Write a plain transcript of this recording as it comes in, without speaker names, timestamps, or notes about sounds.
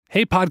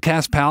Hey,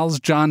 podcast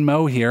pals, John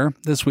Moe here.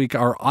 This week,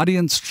 our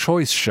Audience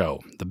Choice Show,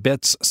 the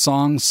bits,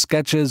 songs,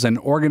 sketches, and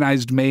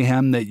organized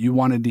mayhem that you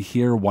wanted to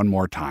hear one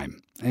more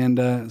time.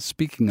 And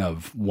speaking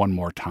of one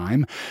more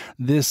time,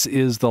 this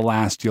is the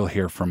last you'll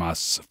hear from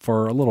us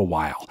for a little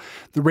while.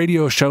 The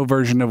radio show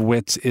version of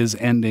Wits is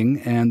ending,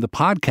 and the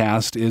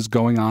podcast is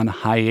going on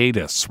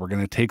hiatus. We're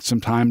going to take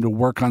some time to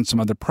work on some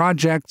other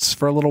projects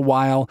for a little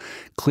while,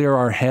 clear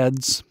our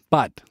heads.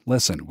 But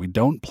listen, we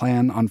don't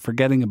plan on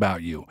forgetting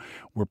about you.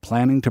 We're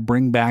planning to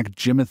bring back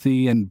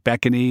Jimothy and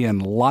Beckany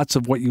and lots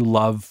of what you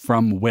love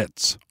from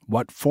Wits.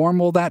 What form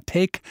will that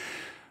take?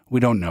 We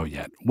don't know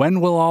yet.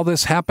 When will all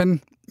this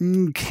happen?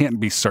 Can't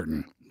be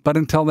certain. But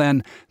until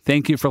then,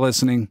 thank you for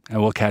listening,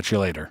 and we'll catch you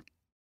later.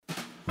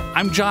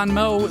 I'm John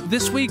Moe.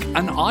 This week,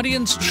 an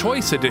Audience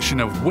Choice edition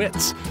of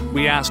Wits.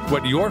 We asked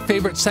what your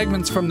favorite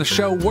segments from the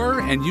show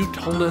were, and you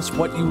told us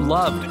what you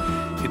loved.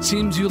 It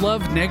seems you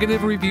love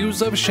negative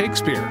reviews of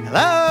Shakespeare.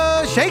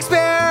 Hello,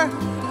 Shakespeare!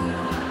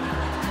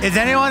 Is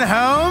anyone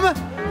home?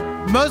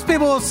 Most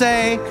people will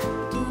say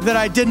that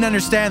I didn't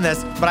understand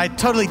this, but I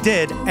totally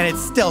did, and it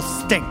still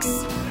stinks.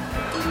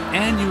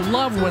 And you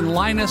love when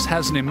Linus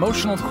has an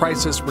emotional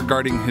crisis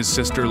regarding his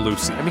sister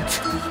Lucy. I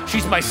mean,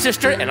 she's my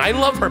sister, and I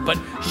love her, but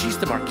she's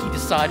the Marquis de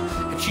Sade,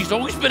 and she's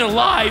always been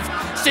alive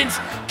since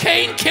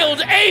Cain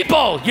killed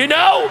Abel, you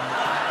know?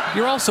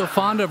 You're also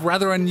fond of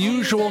rather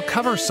unusual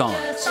cover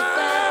songs.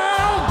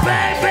 Oh,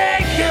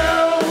 baby, you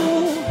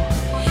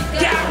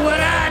got what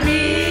I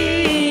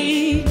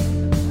need.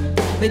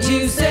 But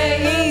you say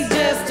he's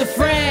just a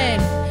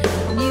friend.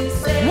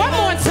 One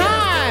more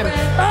time.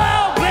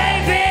 Oh,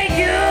 baby,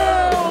 you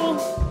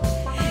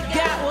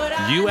Got what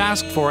I You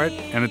asked for it,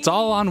 and it's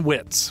all on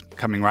Wits,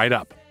 coming right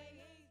up.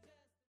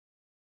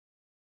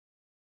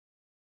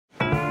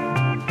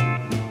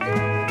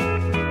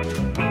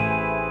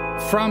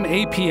 From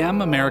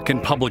APM,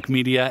 American Public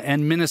Media,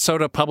 and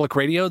Minnesota Public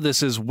Radio,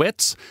 this is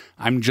Wits.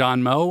 I'm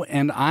John Moe,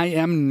 and I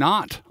am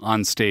not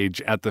on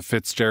stage at the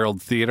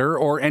Fitzgerald Theater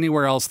or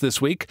anywhere else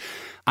this week.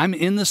 I'm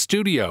in the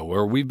studio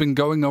where we've been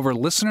going over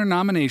listener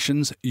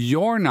nominations,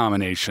 your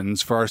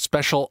nominations for our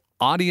special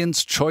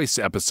Audience Choice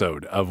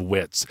episode of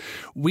Wits.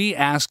 We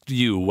asked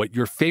you what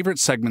your favorite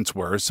segments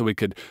were so we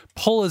could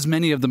pull as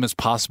many of them as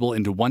possible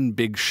into one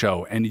big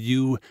show, and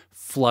you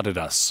flooded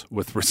us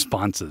with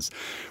responses.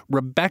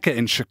 Rebecca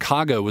in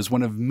Chicago was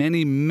one of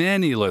many,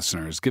 many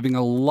listeners giving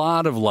a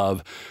lot of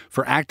love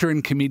for actor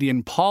and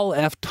comedian Paul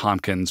F.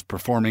 Tompkins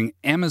performing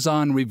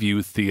Amazon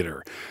Review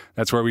Theater.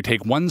 That's where we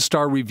take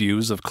one-star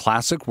reviews of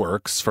classic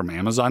works from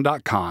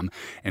Amazon.com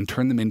and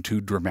turn them into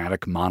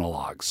dramatic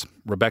monologues.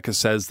 Rebecca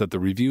says that the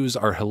reviews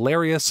are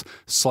hilarious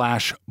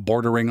 /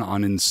 bordering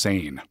on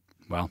insane.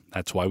 Well,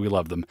 that's why we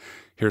love them.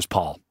 Here's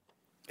Paul.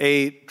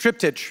 A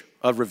triptych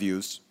of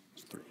reviews.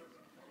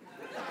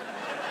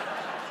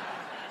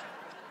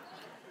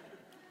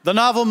 The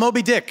novel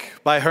Moby Dick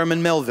by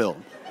Herman Melville.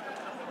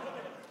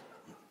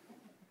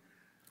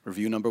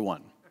 Review number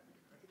 1.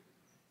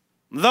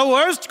 The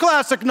worst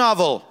classic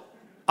novel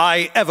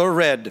I ever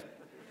read.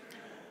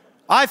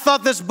 I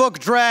thought this book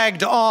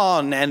dragged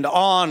on and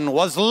on,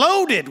 was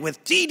loaded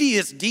with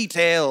tedious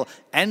detail,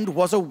 and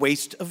was a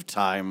waste of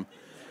time.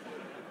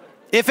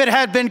 If it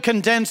had been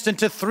condensed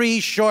into 3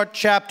 short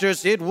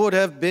chapters, it would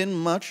have been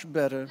much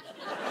better.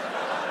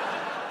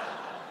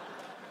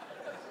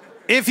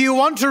 If you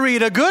want to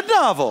read a good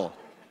novel,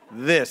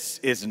 this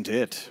isn't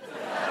it.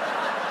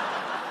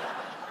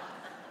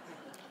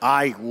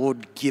 I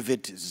would give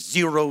it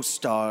 0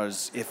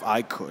 stars if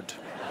I could.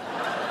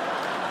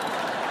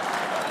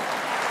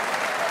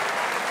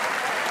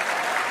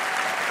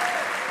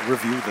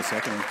 Review the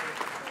second.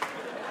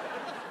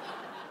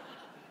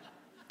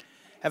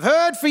 I've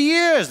heard for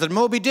years that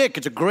Moby Dick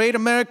is a great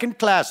American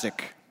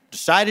classic.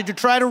 Decided to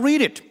try to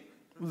read it.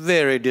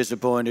 Very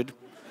disappointed.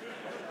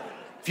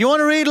 If you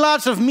want to read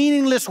lots of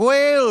meaningless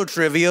whale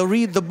trivia,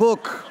 read the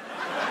book.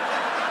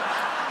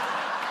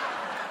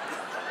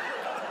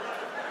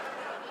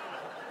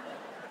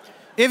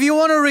 If you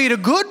want to read a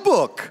good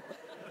book,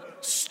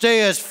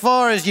 stay as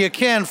far as you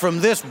can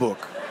from this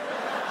book.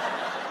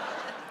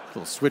 A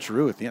little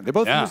switcheroo at the end. They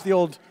both use the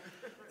old,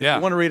 Yeah.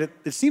 you want to read it,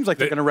 it seems like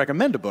they're going to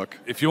recommend a book.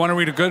 If you want to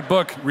read a good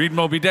book, read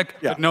Moby Dick.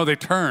 Yeah. But no, they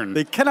turn.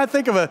 They cannot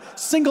think of a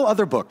single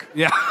other book.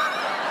 Yeah.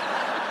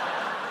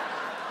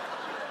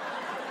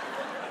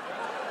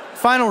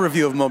 Final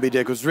review of Moby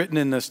Dick was written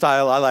in the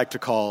style I like to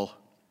call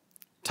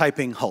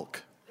typing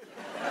Hulk.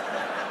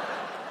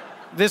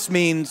 This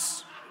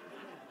means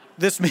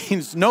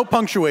no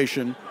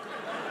punctuation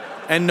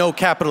and no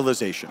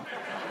capitalization.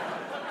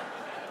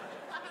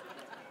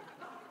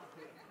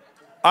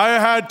 I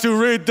had to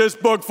read this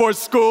book for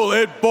school.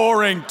 It's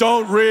boring.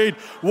 Don't read.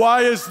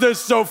 Why is this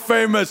so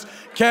famous?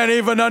 Can't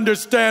even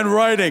understand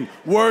writing.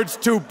 Words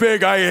too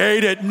big. I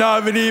hate it.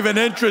 Not even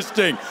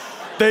interesting.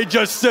 They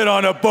just sit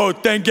on a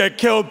boat, then get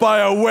killed by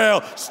a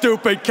whale.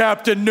 Stupid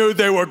captain knew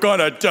they were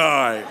gonna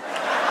die.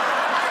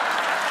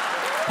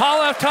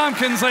 Paul F.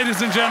 Tompkins,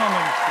 ladies and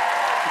gentlemen.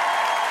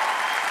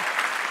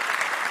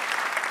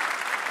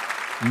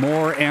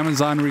 More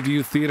Amazon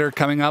Review Theater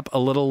coming up a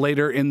little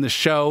later in the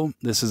show.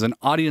 This is an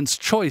Audience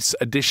Choice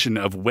edition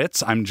of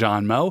Wits. I'm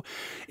John Moe.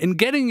 In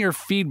getting your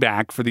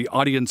feedback for the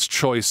Audience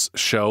Choice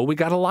show, we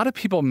got a lot of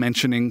people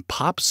mentioning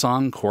pop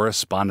song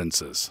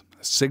correspondences,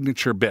 a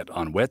signature bit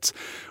on Wits.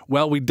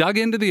 Well, we dug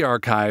into the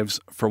archives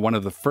for one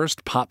of the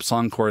first pop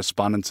song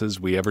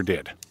correspondences we ever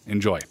did.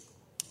 Enjoy.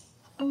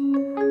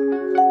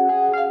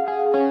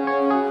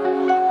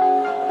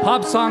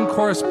 Pop song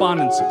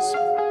correspondences.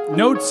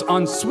 Notes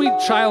on Sweet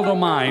Child O'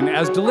 Mine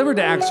as delivered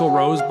to Axl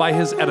Rose by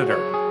his editor.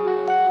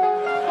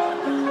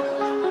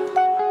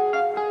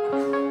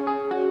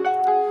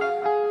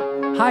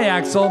 Hi,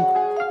 Axl.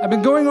 I've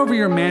been going over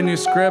your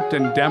manuscript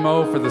and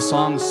demo for the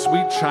song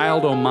Sweet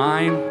Child O'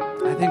 Mine.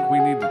 I think we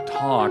need to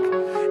talk.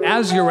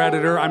 As your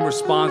editor, I'm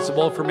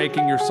responsible for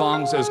making your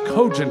songs as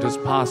cogent as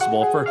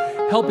possible, for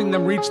helping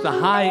them reach the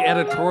high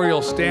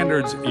editorial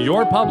standards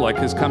your public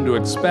has come to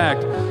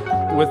expect.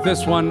 With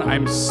this one,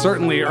 I'm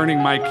certainly earning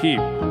my keep.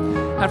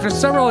 After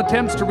several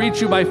attempts to reach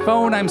you by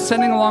phone, I'm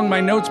sending along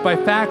my notes by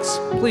fax.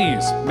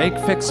 Please, make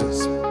fixes.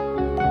 She's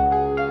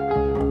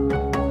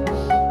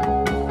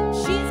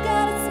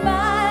got a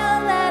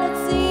smile that it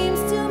seems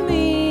to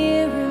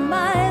me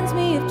reminds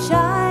me of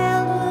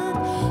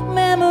childhood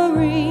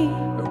memory.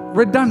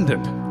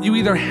 Redundant. You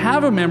either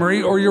have a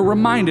memory or you're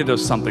reminded of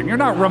something. You're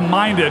not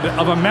reminded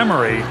of a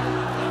memory.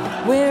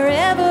 Where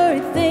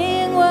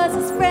everything was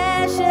as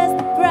fresh as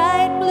the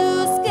bright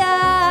blue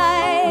sky.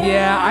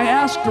 Yeah, I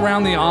asked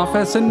around the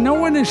office, and no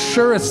one is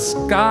sure a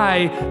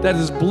sky that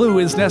is blue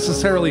is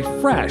necessarily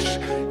fresh.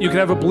 You could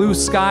have a blue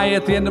sky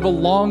at the end of a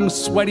long,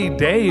 sweaty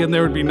day, and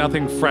there would be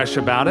nothing fresh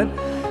about it.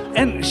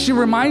 And she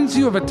reminds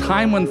you of a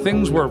time when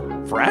things were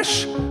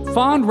fresh?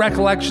 Fond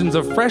recollections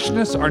of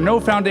freshness are no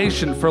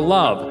foundation for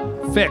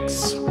love.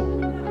 Fix.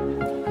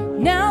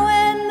 Now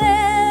and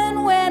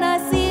then when I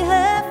see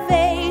her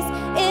face,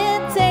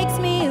 it takes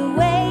me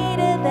away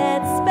to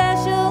that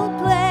special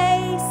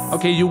place.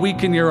 Okay, you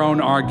weaken your own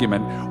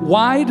argument.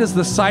 Why does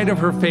the sight of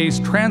her face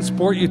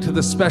transport you to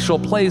the special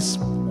place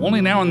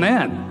only now and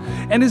then?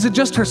 And is it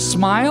just her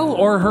smile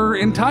or her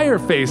entire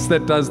face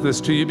that does this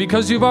to you?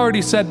 Because you've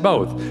already said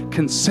both.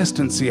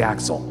 Consistency,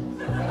 Axl.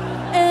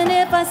 And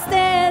if I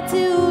stare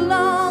too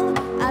long,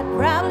 I'd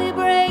probably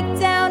break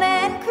down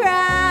and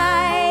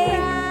cry.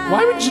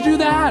 Why would you do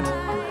that?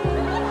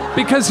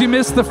 Because you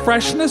missed the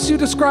freshness you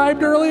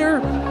described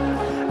earlier?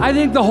 I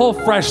think the whole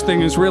fresh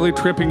thing is really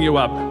tripping you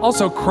up.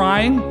 Also,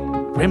 crying,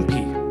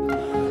 wimpy.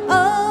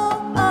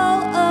 Oh,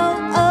 oh,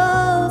 oh,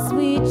 oh,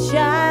 sweet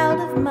child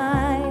of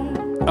mine.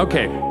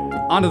 Okay,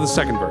 on to the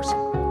second verse.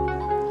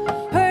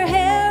 Her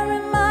hair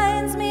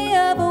reminds me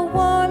of a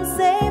warm,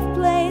 safe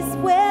place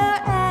where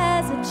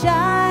as a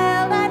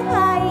child I'd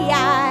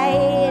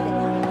hide.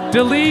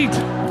 Delete,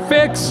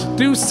 fix,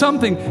 do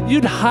something.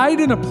 You'd hide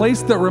in a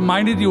place that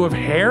reminded you of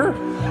hair?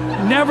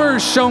 Never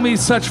show me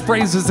such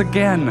phrases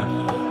again.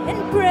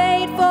 And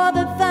prayed for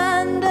the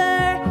thunder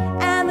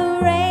and the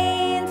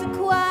rain to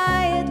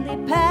quietly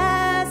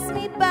pass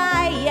me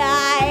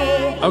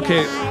by.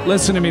 Okay,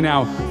 listen to me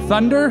now.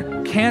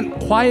 Thunder can't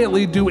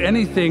quietly do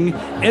anything.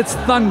 It's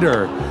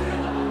thunder.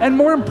 And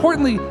more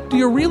importantly, do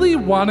you really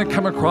want to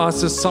come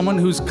across as someone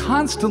who's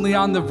constantly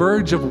on the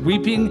verge of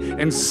weeping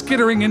and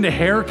skittering into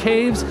hair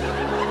caves?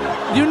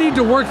 You need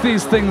to work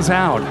these things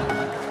out.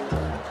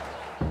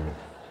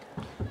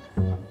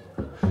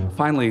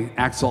 Finally,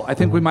 Axl, I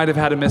think we might have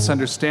had a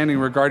misunderstanding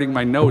regarding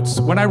my notes.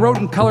 When I wrote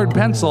in colored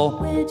pencil,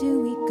 Where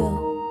do we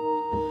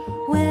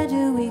go? Where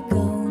do we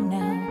go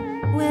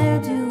now?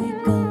 Where do we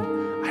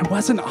go? I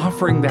wasn't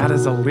offering that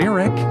as a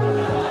lyric.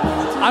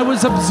 I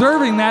was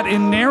observing that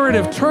in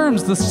narrative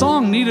terms, the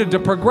song needed to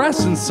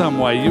progress in some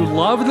way. You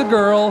love the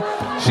girl.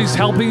 She's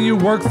helping you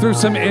work through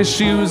some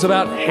issues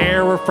about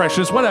hair or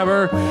freshness,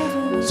 whatever.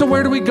 So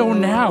where do we go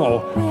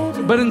now?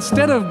 But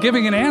instead of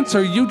giving an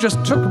answer, you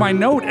just took my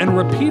note and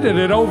repeated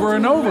it over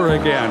and over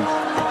again.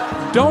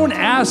 Don't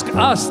ask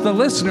us, the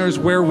listeners,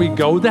 where we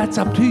go. That's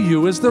up to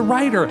you as the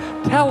writer.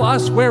 Tell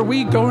us where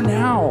we go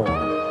now.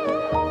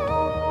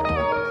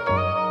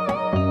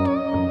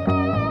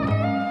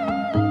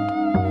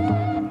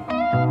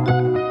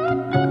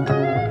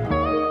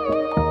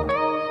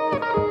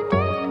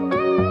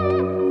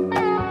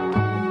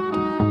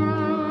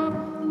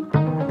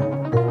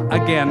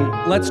 Again,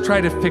 let's try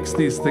to fix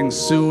these things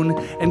soon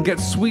and get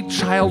Sweet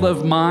Child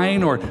of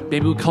Mine, or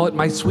maybe we call it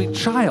My Sweet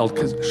Child,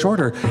 because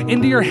shorter,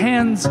 into your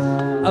hands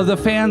of the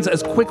fans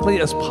as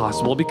quickly as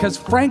possible. Because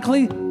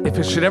frankly, if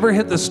it should ever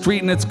hit the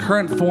street in its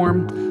current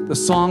form, the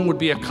song would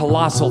be a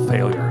colossal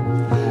failure.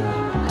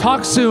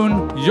 Talk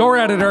soon, your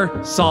editor,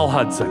 Saul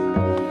Hudson.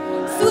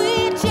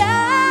 Sweet child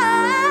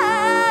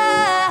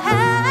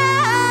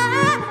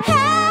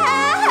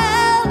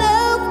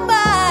of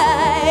mine.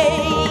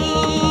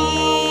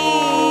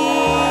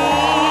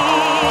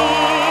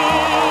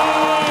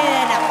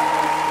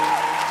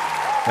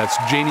 That's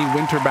Janie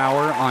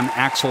Winterbauer on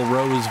Axl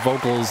Rose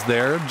vocals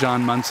there.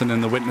 John Munson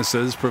and the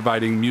Witnesses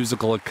providing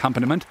musical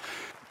accompaniment.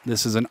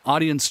 This is an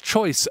Audience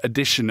Choice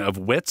edition of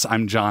Wits.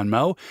 I'm John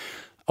Moe.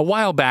 A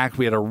while back,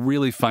 we had a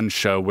really fun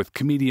show with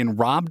comedian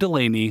Rob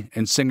Delaney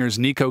and singers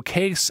Nico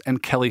Case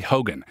and Kelly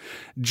Hogan.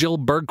 Jill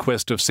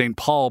Bergquist of St.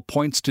 Paul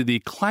points to the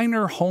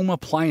Kleiner Home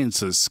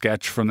Appliances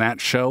sketch from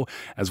that show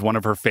as one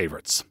of her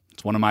favorites.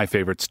 It's one of my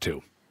favorites,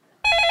 too.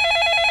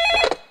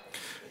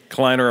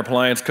 Kleiner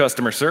Appliance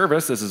Customer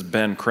Service. This is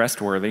Ben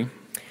Crestworthy.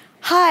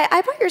 Hi,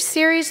 I bought your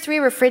Series 3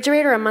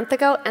 refrigerator a month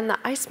ago, and the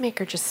ice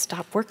maker just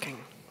stopped working.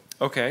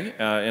 Okay,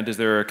 and is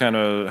there a kind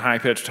of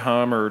high-pitched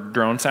hum or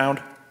drone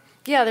sound?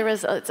 Yeah, there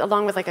was,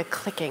 along with like a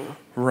clicking.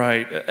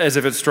 Right, as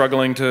if it's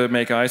struggling to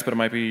make ice, but it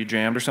might be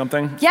jammed or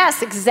something?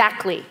 Yes,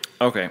 exactly.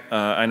 Okay,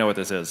 I know what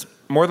this is.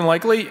 More than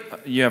likely,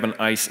 you have an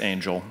ice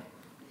angel.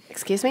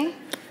 Excuse me?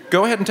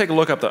 Go ahead and take a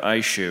look up the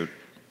ice chute.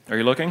 Are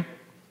you looking?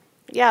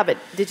 Yeah, but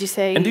did you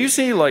say... And do you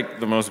see,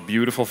 like, the most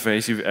beautiful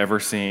face you've ever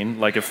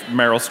seen? Like if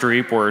Meryl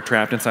Streep were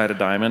trapped inside a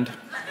diamond?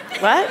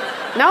 What?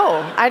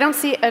 No, I don't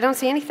see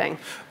anything.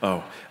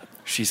 Oh,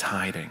 she's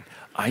hiding.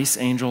 Ice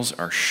angels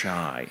are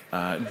shy.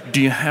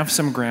 Do you have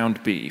some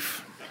ground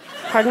beef?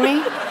 Pardon me?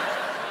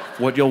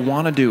 What you'll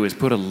want to do is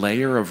put a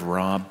layer of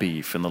raw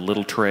beef in the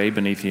little tray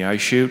beneath the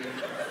ice chute.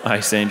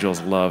 Ice angels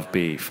love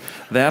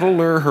beef. That'll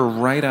lure her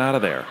right out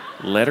of there.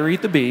 Let her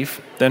eat the beef,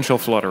 then she'll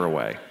flutter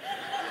away.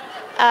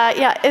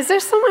 Yeah, is there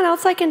someone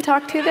else I can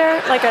talk to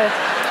there? Like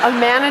a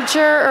manager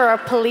or a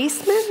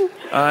policeman?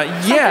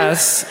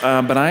 Yes,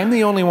 but I'm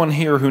the only one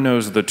here who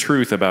knows the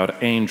truth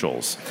about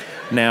angels.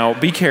 Now,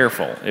 be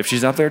careful. If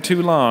she's up there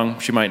too long,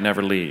 she might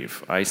never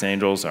leave. Ice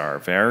angels are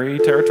very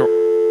territorial.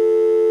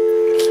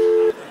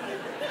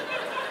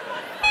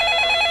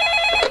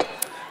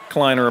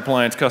 Kleiner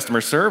Appliance Customer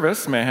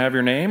Service. May I have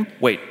your name?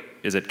 Wait,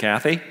 is it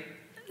Kathy?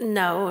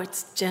 No,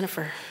 it's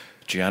Jennifer.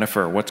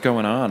 Jennifer, what's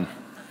going on?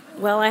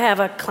 Well, I have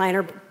a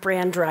Kleiner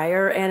brand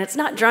dryer, and it's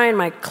not drying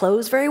my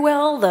clothes very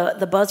well.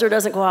 The buzzer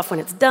doesn't go off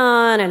when it's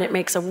done, and it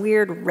makes a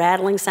weird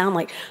rattling sound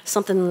like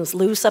something's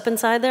loose up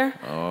inside there.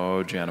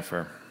 Oh,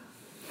 Jennifer.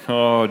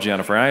 Oh,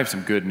 Jennifer, I have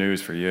some good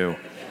news for you.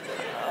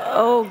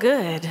 Oh,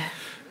 good.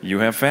 You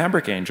have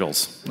fabric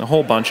angels. A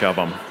whole bunch of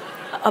them.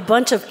 A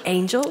bunch of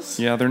angels?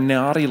 Yeah, they're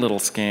naughty little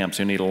scamps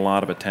who need a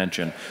lot of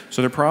attention.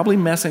 So they're probably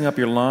messing up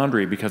your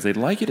laundry because they'd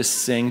like you to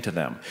sing to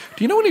them.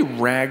 Do you know any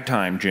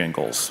ragtime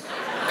jingles?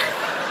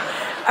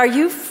 Are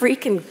you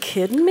freaking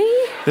kidding me?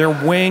 Their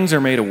wings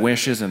are made of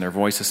wishes and their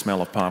voices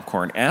smell of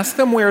popcorn. Ask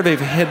them where they've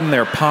hidden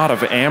their pot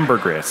of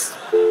ambergris.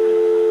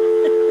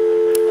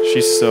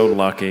 She's so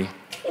lucky.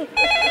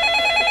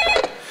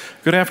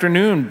 Good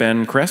afternoon,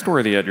 Ben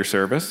Crestworthy at your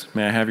service.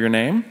 May I have your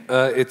name?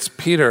 It's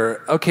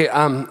Peter. Okay,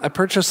 I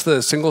purchased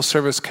the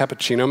single-service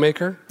cappuccino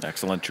maker.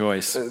 Excellent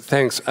choice.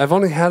 Thanks. I've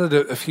only had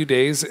it a few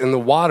days, and the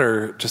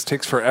water just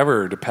takes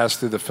forever to pass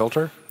through the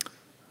filter.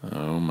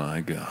 Oh,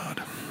 my God.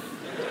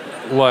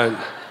 What?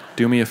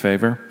 Do me a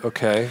favor.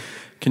 Okay.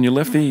 Can you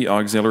lift the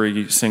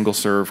auxiliary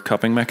single-serve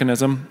cupping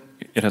mechanism?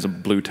 It has a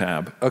blue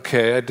tab.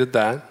 Okay, I did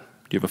that.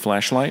 Do you have a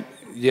flashlight?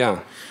 Yeah.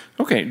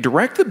 Okay,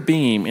 direct the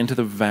beam into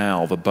the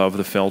valve above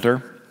the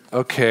filter.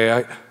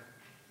 Okay,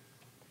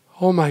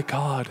 Oh, my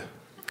God.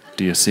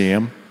 Do you see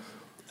him?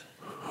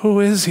 Who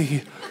is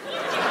he?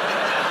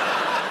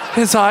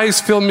 His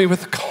eyes fill me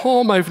with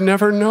calm I've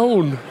never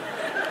known.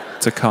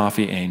 It's a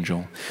coffee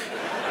angel.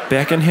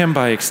 Beckon him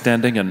by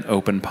extending an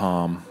open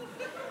palm.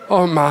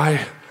 Oh,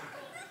 my.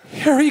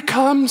 Here he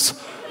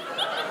comes.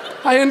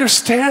 I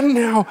understand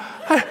now.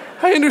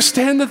 I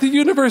understand that the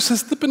universe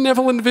is the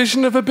benevolent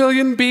vision of a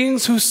billion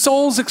beings whose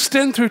souls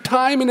extend through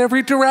time in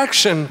every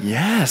direction.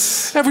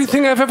 Yes.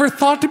 Everything I've ever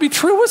thought to be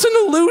true was an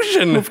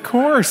illusion. Of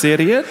course,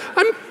 idiot.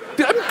 I'm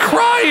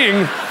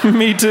crying.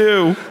 Me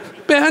too.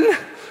 Ben?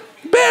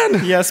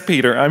 Yes,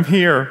 Peter, I'm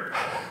here.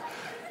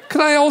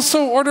 Can I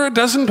also order a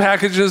dozen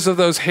packages of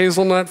those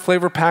hazelnut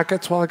flavor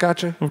packets while I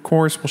got you? Of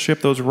course, we'll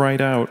ship those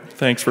right out.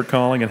 Thanks for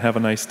calling and have a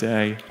nice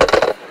day.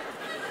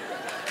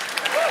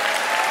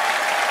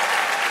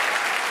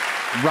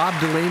 Rob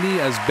Delaney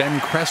as Ben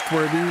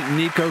Crestworthy,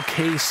 Nico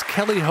Case,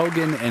 Kelly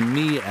Hogan, and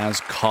me as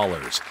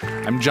callers.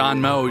 I'm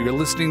John Moe. You're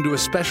listening to a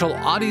special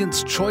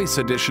Audience Choice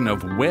edition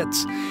of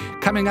Wits.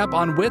 Coming up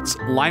on Wits,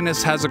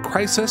 Linus Has a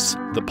Crisis,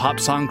 the Pop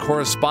Song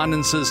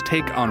Correspondence's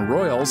take on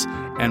Royals,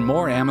 and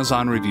more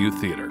Amazon Review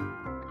Theater.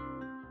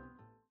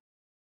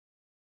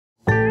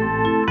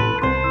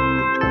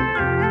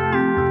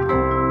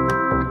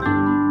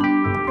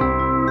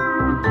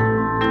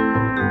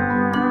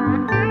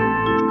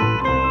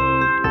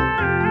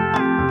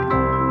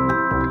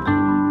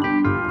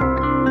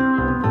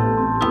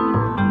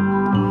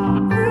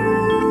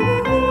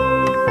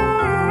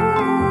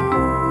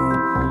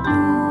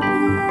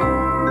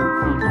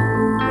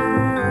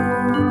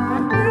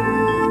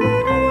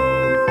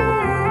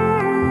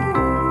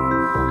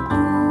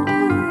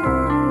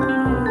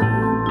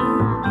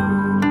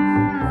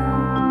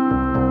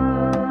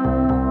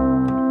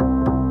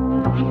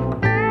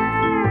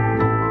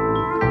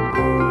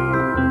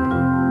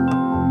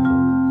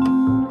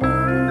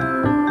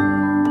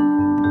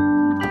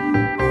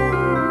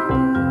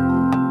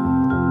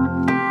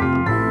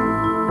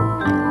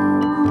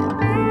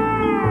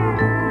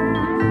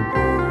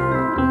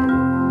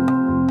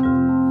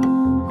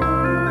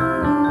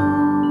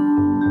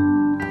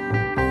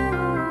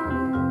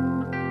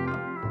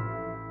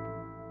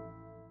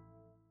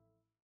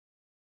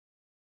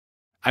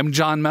 I'm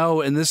John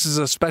Moe, and this is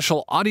a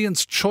special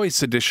audience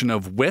choice edition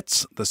of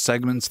Wits, the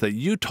segments that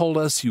you told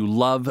us you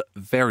love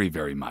very,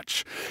 very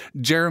much.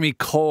 Jeremy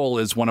Cole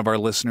is one of our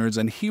listeners,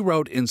 and he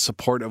wrote in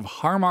support of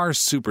Harmar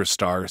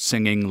Superstar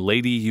singing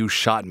Lady You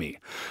Shot Me.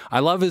 I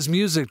love his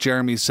music,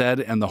 Jeremy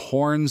said, and the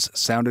horns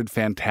sounded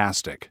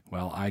fantastic.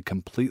 Well, I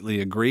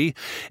completely agree.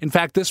 In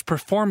fact, this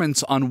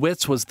performance on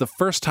Wits was the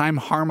first time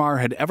Harmar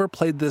had ever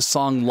played this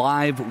song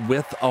live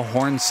with a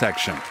horn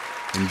section.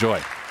 Enjoy.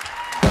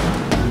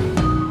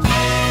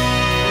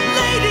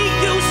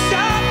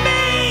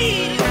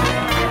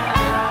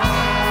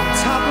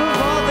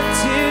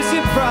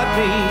 Brought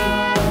me.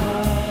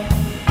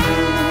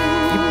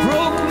 You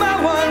broke my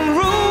one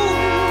rule,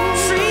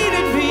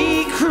 treated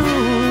me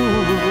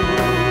cruel.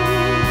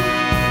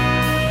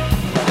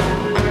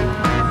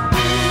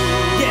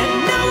 Yeah,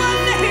 now I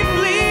lay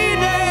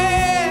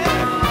bleeding.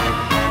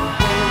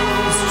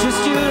 It's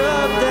just your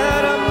love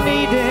that I'm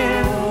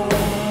needing.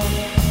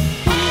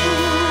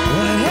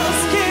 What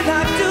else can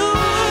I do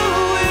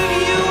if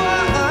you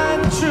are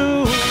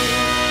untrue?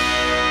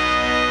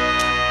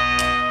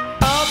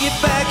 I'll get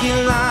back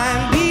in line.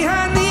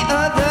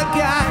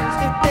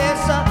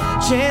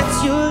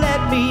 Chance you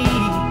let me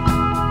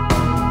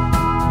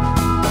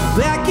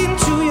back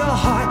into your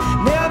heart,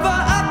 never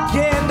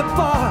again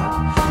depart,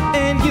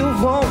 and you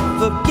won't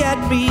forget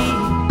me.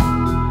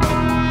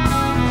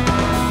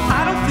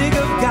 I don't think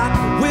I've got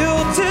the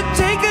will to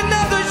take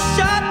another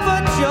shot,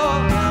 but your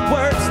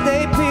words,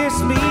 they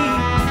pierce me.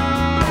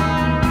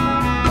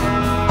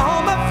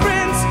 All my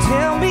friends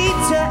tell me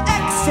to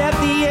accept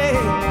the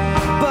end,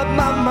 but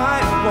my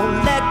mind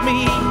won't let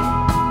me.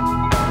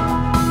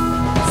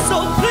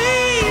 So please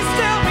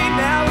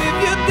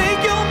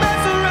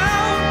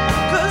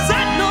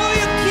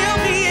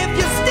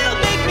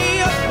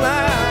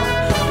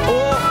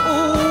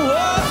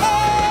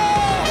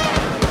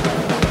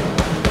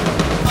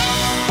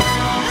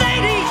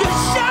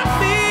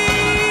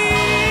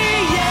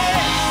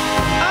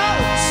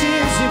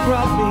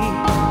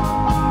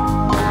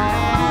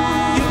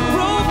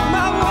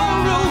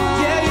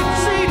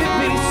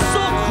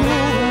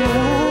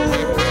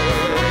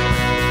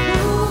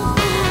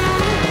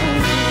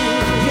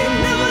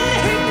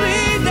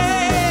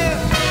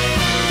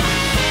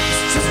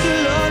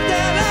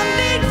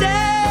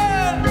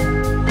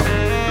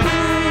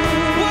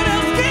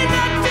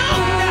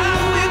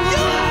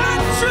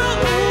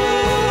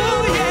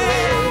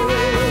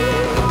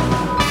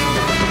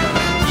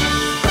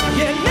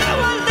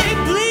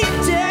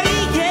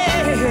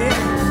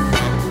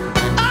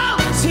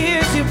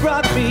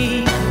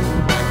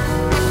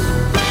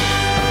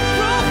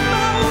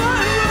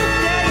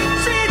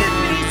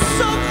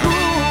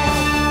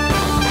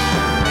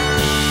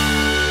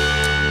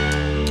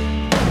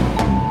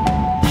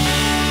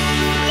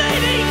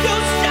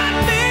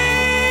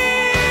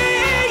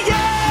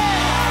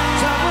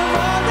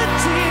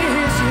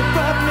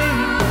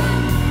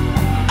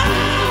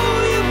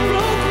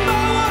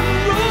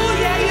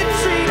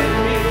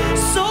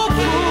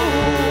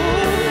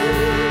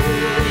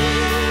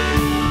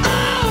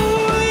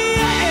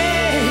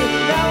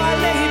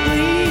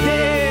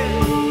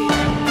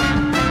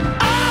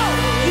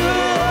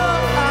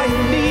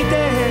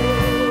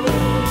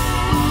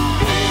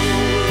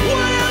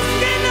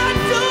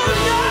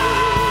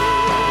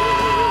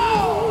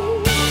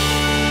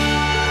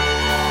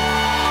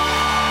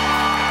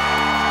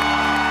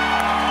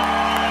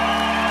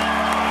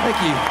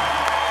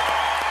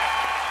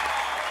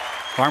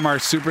Harmar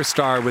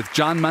Superstar with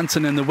John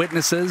Munson and the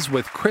Witnesses,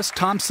 with Chris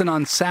Thompson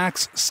on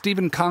sax,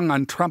 Stephen Kung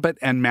on trumpet,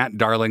 and Matt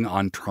Darling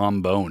on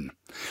trombone.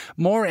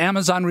 More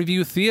Amazon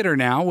Review Theater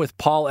now with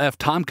Paul F.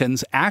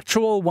 Tompkins'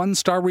 actual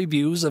one-star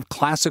reviews of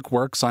classic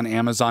works on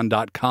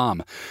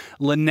Amazon.com.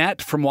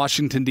 Lynette from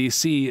Washington,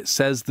 D.C.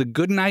 says the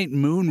Goodnight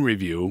Moon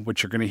review,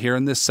 which you're going to hear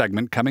in this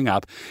segment coming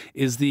up,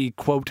 is the,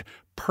 quote,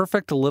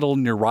 perfect little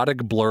neurotic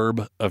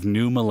blurb of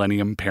new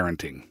millennium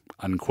parenting,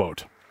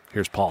 unquote.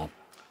 Here's Paul.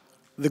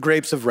 The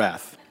Grapes of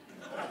Wrath.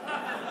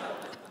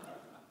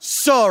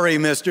 Sorry,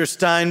 Mr.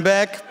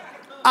 Steinbeck.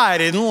 I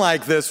didn't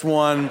like this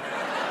one.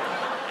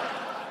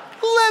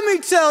 Let me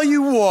tell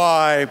you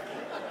why.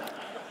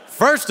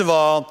 First of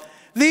all,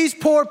 these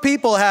poor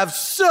people have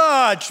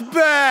such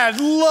bad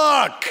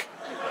luck.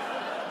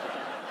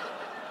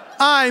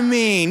 I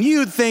mean,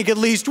 you'd think at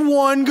least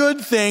one good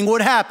thing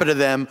would happen to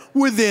them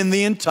within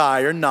the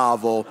entire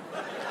novel.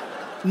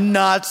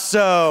 Not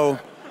so.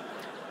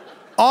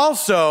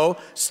 Also,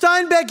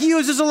 Steinbeck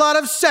uses a lot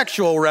of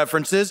sexual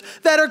references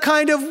that are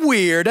kind of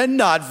weird and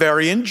not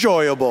very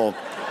enjoyable.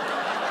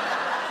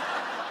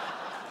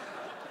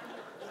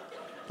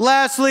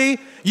 Lastly,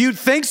 you'd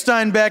think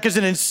Steinbeck is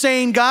an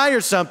insane guy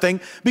or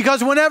something,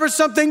 because whenever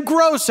something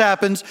gross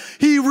happens,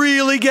 he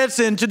really gets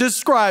into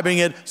describing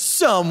it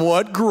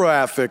somewhat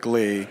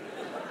graphically.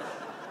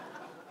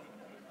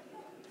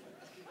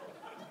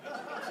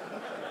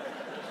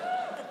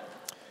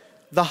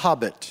 The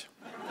Hobbit.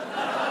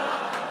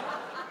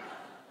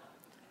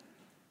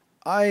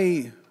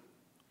 I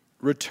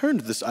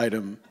returned this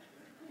item.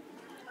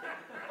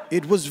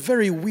 It was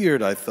very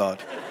weird, I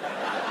thought.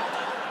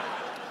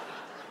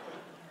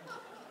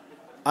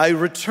 I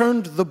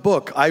returned the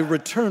book. I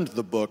returned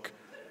the book.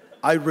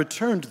 I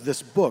returned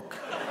this book.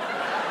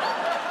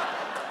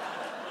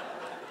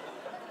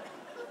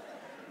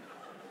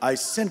 I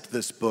sent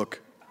this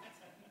book.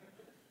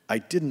 I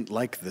didn't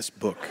like this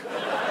book.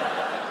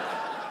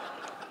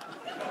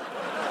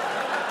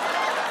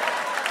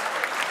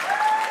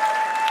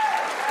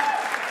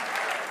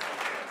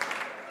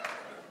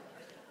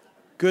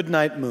 Good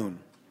night, moon.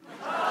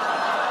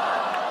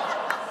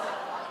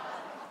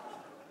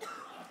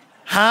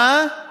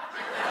 Huh?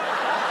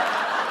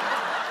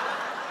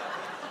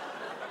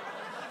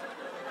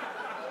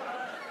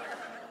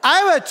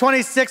 I'm a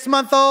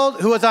 26-month-old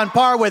who was on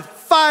par with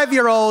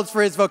 5-year-olds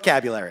for his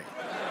vocabulary.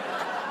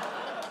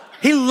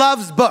 He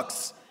loves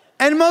books,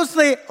 and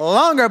mostly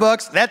longer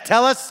books that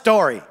tell a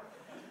story.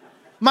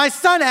 My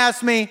son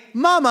asked me,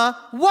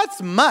 Mama,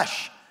 what's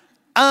mush?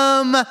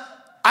 I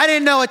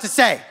didn't know what to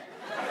say.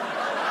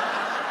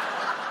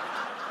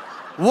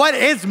 What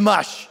is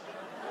mush?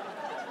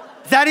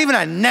 Is that even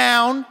a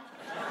noun?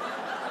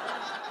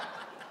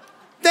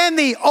 Then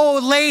the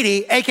old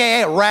lady,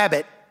 AKA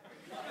rabbit.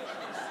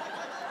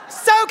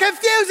 So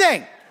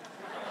confusing.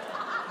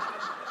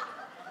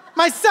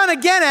 My son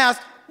again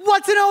asked,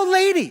 what's an old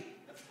lady?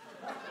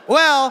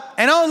 Well,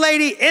 an old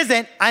lady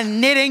isn't a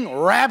knitting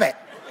rabbit.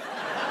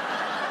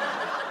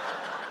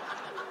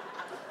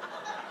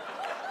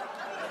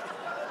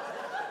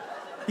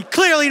 He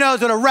clearly knows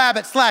what a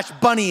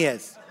rabbit/bunny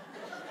is.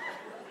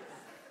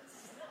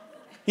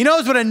 He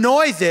knows what a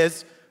noise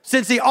is,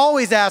 since he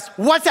always asks,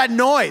 what's that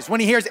noise, when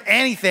he hears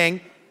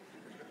anything.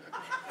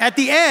 At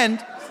the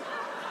end,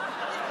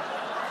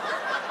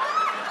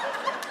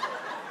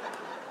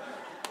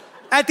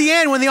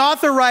 when the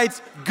author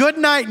writes, good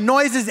night,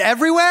 noises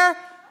everywhere,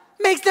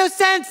 makes no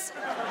sense.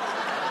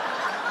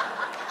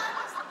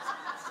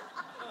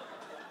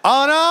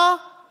 All in all,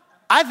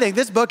 I think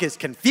this book is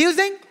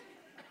confusing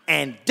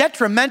and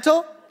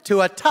detrimental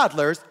to a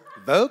toddler's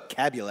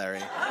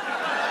vocabulary.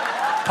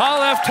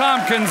 Paul F.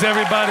 Tompkins,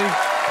 everybody.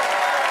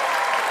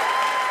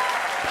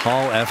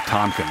 Paul F.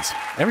 Tompkins.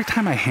 Every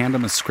time I hand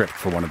him a script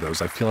for one of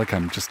those, I feel like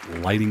I'm just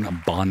lighting a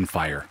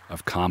bonfire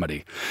of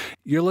comedy.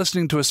 You're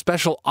listening to a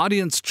special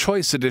Audience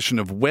Choice edition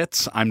of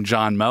Wits. I'm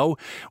John Moe.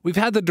 We've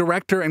had the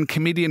director and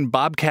comedian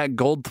Bobcat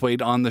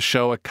Goldthwait on the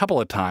show a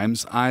couple of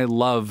times. I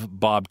love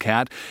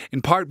Bobcat,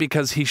 in part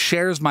because he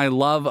shares my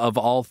love of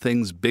all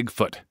things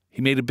Bigfoot.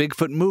 He made a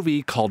Bigfoot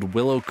movie called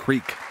Willow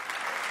Creek.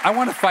 I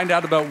want to find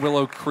out about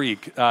Willow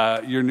Creek,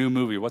 your new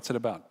movie. What's it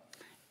about?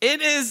 It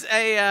is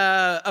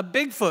a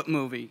Bigfoot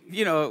movie.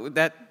 You know,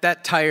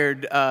 that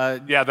tired...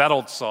 yeah, that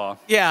old saw.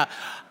 Yeah.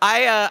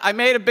 I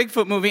made a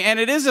Bigfoot movie, and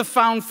it is a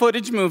found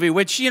footage movie,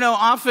 which, you know,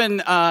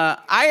 often...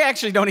 I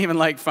actually don't even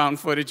like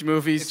found footage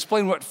movies.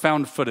 Explain what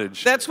found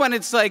footage That's when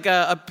it's like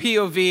a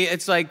POV.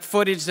 It's like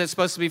footage that's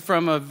supposed to be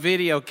from a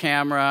video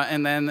camera,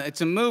 and then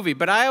it's a movie.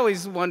 But I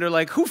always wonder,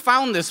 like, who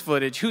found this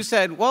footage? Who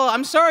said, well,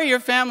 I'm sorry your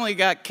family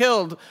got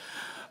killed,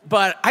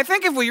 but I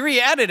think if we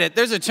re-edit it,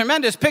 there's a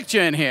tremendous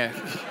picture in here.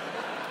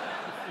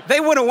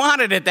 They would have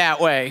wanted it that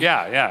way.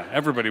 Yeah,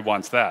 everybody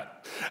wants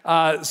that.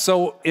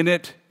 So in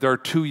it, there are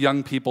two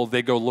young people.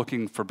 They go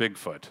looking for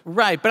Bigfoot.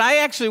 Right, but I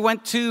actually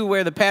went to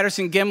where the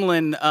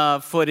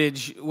Patterson-Gimlin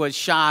footage was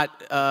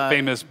shot.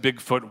 Famous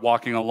Bigfoot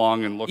walking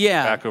along and looking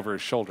back over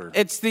his shoulder.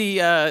 It's the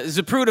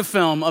Zapruder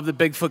film of the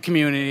Bigfoot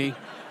community.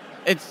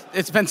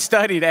 It's been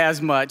studied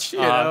as much, you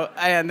know,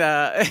 and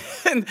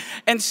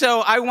so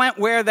I went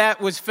where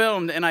that was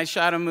filmed, and I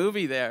shot a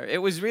movie there.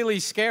 It was really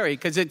scary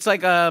because it's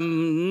like a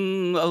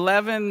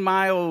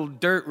 11-mile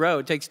dirt road.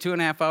 It takes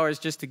 2.5 hours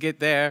just to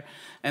get there,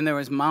 and there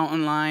was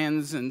mountain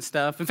lions and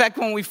stuff. In fact,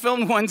 when we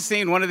filmed one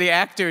scene, one of the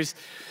actors,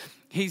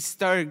 he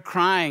started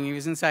crying. He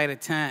was inside a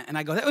tent, and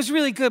I go, that was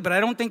really good, but I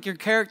don't think your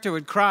character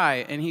would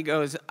cry. And he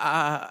goes,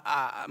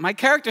 my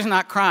character's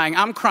not crying.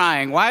 I'm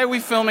crying. Why are we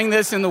filming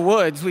this in the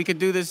woods? We could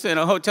do this in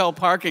a hotel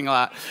parking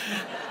lot.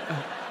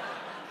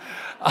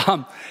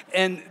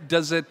 And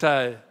does it,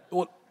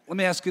 well, let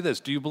me ask you this.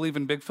 Do you believe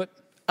in Bigfoot?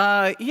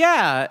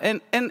 Yeah,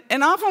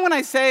 and often when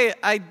I say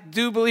I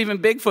do believe in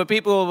Bigfoot,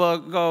 people will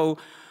go,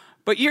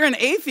 but you're an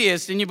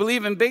atheist and you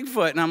believe in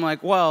Bigfoot. And I'm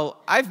like, well,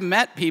 I've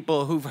met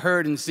people who've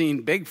heard and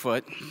seen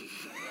Bigfoot.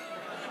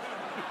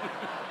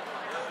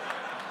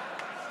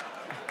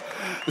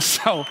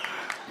 So,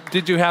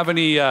 did you have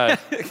any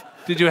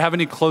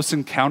close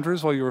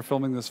encounters while you were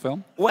filming this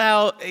film?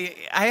 Well,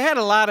 I had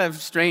a lot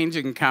of strange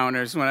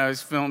encounters when I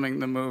was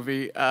filming the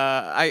movie.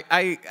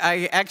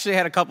 I actually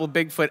had a couple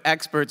Bigfoot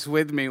experts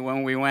with me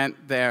when we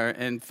went there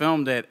and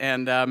filmed it.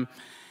 And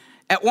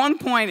at one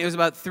point, it was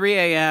about 3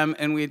 a.m.,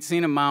 and we had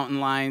seen a mountain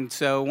lion.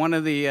 So one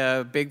of the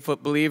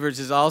Bigfoot believers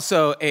is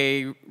also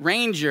a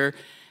ranger.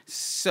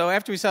 So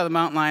after we saw the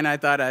mountain lion, I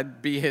thought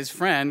I'd be his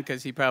friend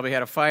because he probably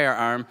had a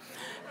firearm.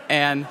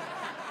 And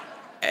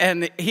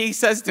he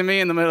says to me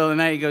in the middle of the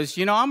night, he goes,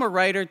 you know, I'm a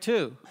writer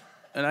too.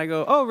 And I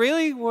go, oh,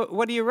 really?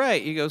 What do you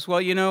write? He goes,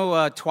 well, you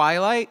know,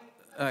 Twilight?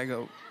 I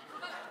go,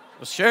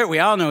 well, sure, we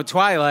all know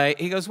Twilight.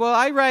 He goes, well,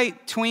 I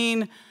write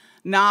tween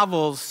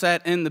novels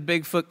set in the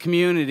Bigfoot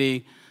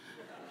community.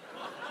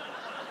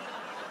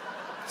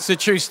 It's a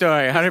true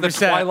story, 100%.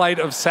 The Twilight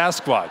of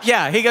Sasquatch.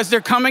 Yeah, he goes,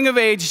 they're coming of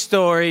age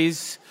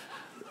stories.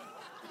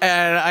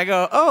 And I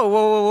go, oh,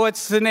 well,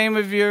 what's the name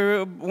of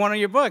one of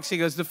your books? He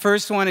goes, the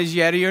first one is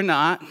Yeti or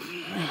Not.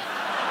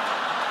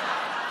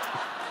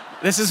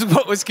 This is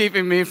what was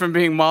keeping me from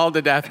being mauled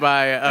to death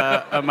by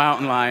a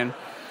mountain lion.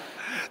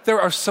 There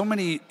are so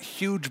many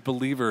huge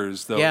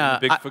believers, though, Yeah,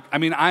 in Bigfoot. I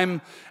mean,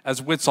 as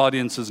Wits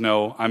audiences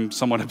know, I'm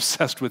somewhat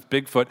obsessed with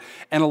Bigfoot.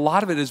 And a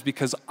lot of it is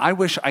because I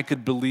wish I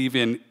could believe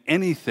in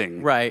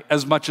anything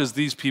as much as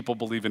these people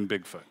believe in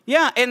Bigfoot.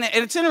 Yeah, and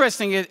it's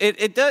interesting.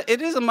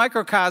 It is a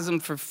microcosm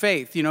for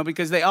faith,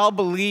 because they all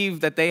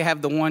believe that they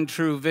have the one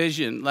true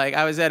vision. Like,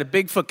 I was at a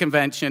Bigfoot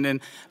convention, and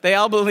they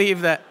all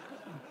believe that,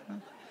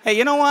 hey,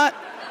 you know what?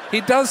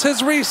 He does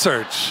his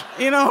research.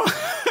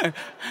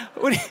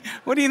 What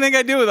do you think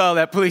I do with all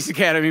that police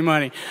academy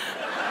money?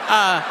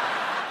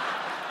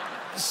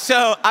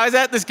 So I was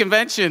at this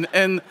convention,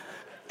 and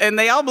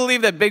they all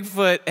believe that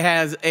Bigfoot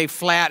has a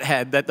flat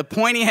head, that the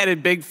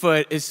pointy-headed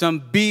Bigfoot is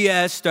some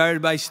BS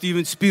started by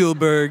Steven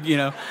Spielberg,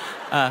 Jimmy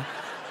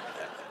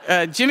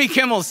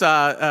Kimmel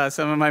saw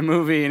some of my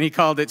movie, and he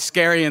called it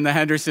Scary and the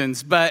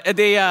Hendersons. But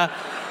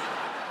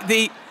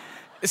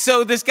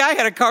so this guy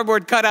had a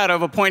cardboard cutout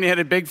of a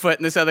pointy-headed Bigfoot,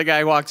 and this other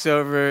guy walks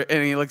over,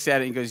 and he looks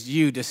at it, and he goes,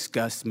 you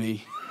disgust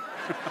me.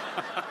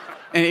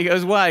 And he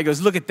goes, why? He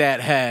goes, look at that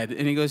head.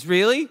 And he goes,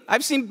 really?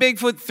 I've seen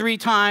Bigfoot 3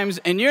 times,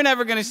 and you're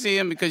never going to see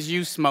him because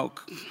you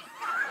smoke.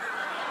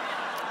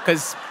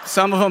 Because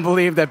some of them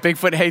believe that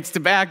Bigfoot hates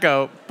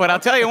tobacco. But I'll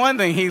tell you one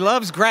thing, he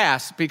loves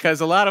grass, because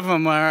a lot of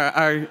them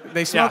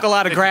they smoke a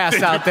lot of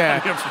grass out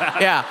there.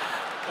 Yeah.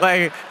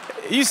 Like,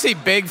 you see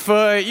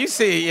Bigfoot, you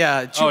see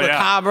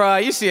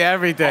Chupacabra, you see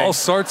everything. All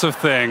sorts of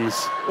things.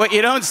 What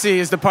you don't see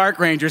is the park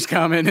rangers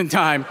coming in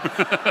time.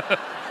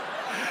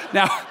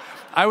 Now,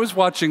 I was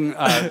watching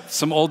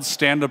some old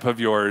stand-up of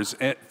yours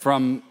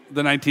from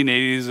the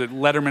 1980s,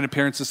 Letterman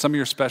appearances, some of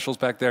your specials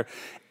back there,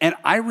 and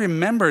I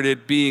remembered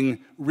it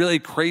being really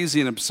crazy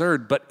and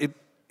absurd, but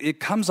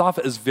it comes off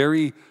as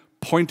very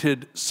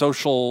pointed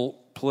social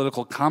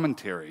political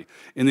commentary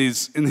in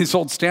these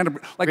old stand-up.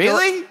 Like,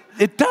 really?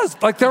 It does.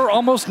 Like, there are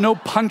almost no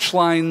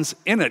punchlines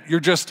in it.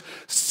 You're just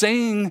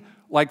saying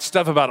like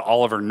stuff about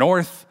Oliver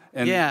North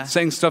and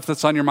saying stuff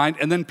that's on your mind,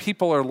 and then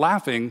people are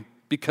laughing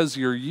because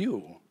you're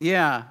you.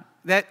 Yeah.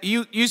 That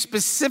you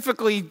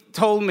specifically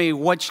told me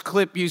which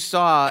clip you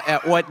saw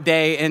at what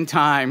day and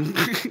time,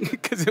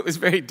 because it was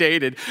very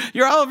dated.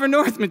 You're Oliver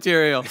North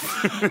material.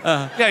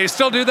 Yeah, you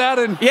still do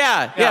that?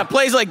 Yeah,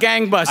 plays like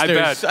gangbusters. I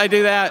bet. I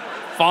do that.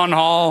 Fawn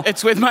Hall.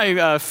 It's with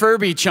my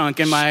Furby chunk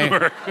in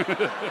my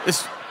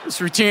this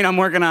routine. I'm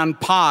working on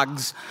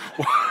Pogs.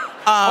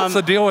 What's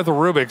the deal with the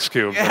Rubik's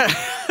Cube?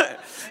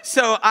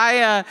 So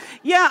I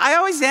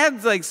always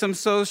had like some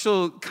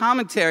social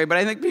commentary, but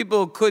I think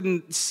people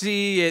couldn't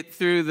see it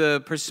through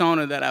the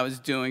persona that I was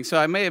doing. So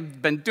I may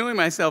have been doing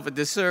myself a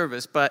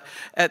disservice, but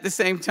at the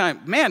same time,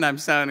 man, I'm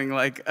sounding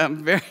like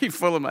I'm very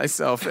full of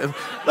myself.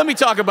 Let me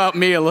talk about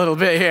me a little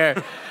bit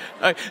here.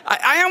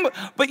 I am,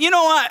 but you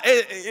know what?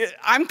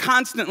 I'm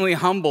constantly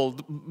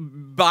humbled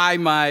by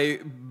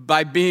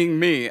being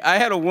me. I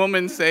had a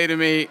woman say to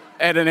me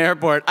at an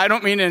airport, I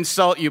don't mean to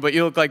insult you, but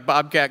you look like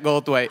Bobcat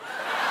Goldthwait.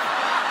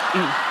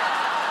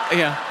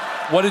 Yeah.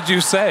 What did you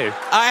say?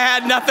 I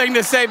had nothing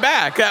to say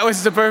back. That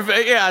was the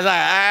perfect. Yeah, I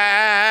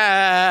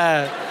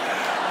was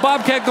like,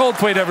 Bobcat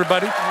Goldthwait,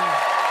 everybody.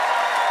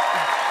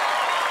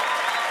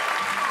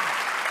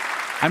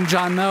 I'm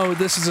John Moe.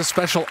 This is a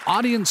special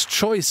audience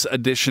choice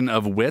edition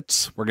of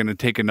Wits. We're going to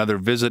take another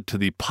visit to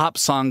the Pop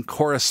Song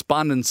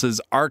Correspondence's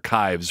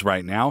archives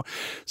right now.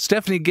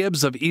 Stephanie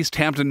Gibbs of East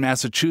Hampton,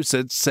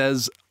 Massachusetts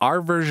says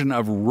our version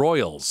of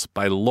Royals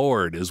by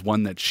Lorde is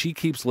one that she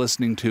keeps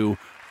listening to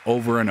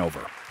over and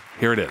over.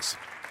 Here it is.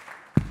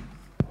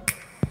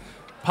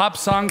 Pop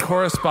Song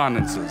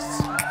Correspondences.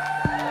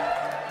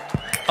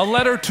 A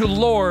letter to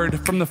Lorde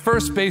from the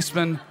first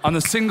baseman on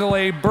the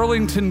Single-A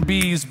Burlington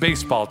Bees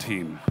baseball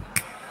team.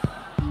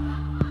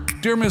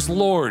 Dear Miss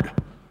Lorde,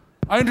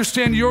 I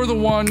understand you're the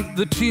one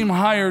the team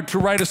hired to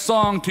write a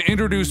song to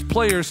introduce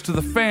players to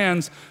the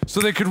fans so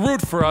they could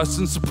root for us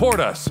and support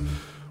us.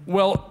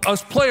 Well,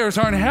 us players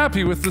aren't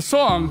happy with the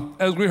song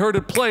as we heard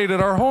it played at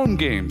our home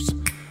games.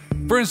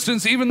 For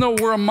instance, even though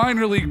we're a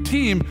minor league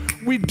team,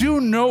 we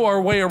do know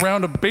our way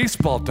around a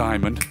baseball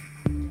diamond.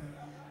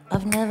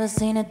 I've never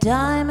seen a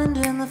diamond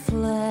in the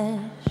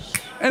flesh.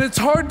 And it's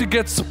hard to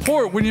get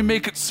support when you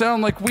make it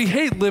sound like we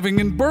hate living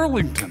in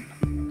Burlington.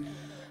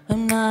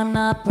 And I'm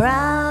not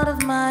proud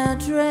of my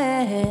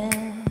address.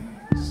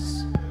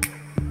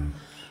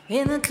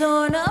 In the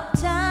torn up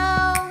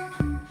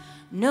town,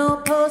 no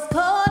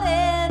postcode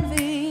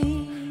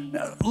envy.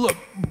 Now, look,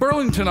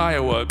 Burlington,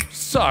 Iowa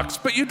sucks,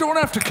 but you don't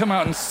have to come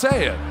out and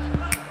say it.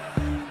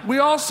 We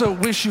also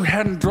wish you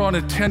hadn't drawn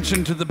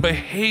attention to the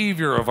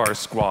behavior of our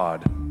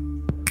squad.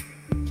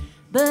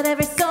 But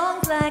every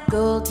song's like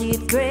gold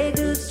teeth, gray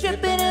goose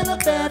stripping in the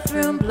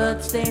bathroom,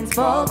 bloodstains,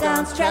 ball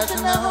gowns, trash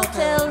in the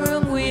hotel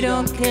room. We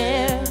don't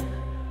care.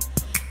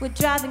 We're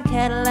driving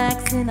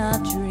Cadillacs in our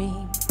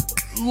dreams.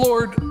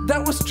 Lord,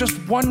 that was just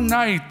one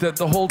night that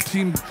the whole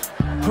team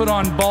put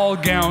on ball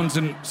gowns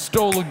and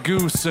stole a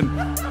goose and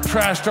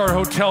trashed our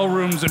hotel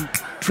rooms and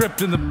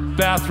tripped in the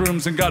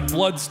bathrooms and got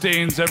blood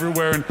stains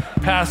everywhere and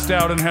passed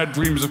out and had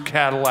dreams of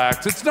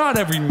Cadillacs. It's not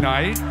every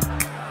night.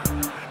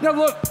 Now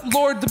look,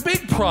 Lord, the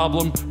big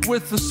problem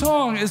with the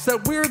song is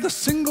that we're the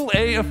single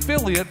A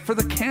affiliate for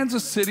the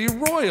Kansas City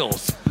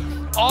Royals.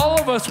 All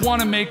of us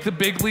want to make the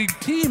big league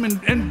team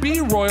and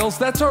be Royals.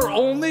 That's our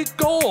only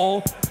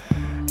goal.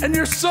 And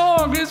your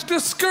song is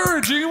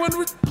discouraging when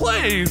it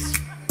plays.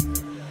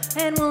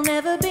 And we'll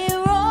never be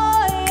royal.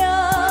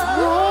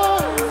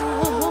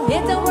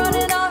 It don't run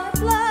in our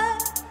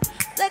blood.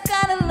 That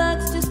kind of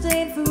luck's just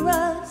ain't for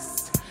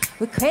us.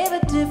 We crave a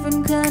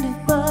different kind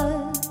of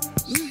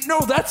buzz. No,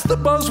 that's the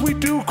buzz we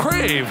do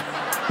crave.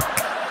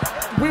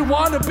 We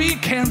want to be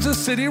Kansas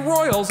City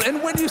Royals.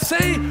 And when you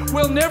say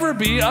we'll never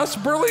be us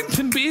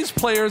Burlington Bees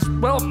players,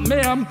 well,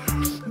 ma'am,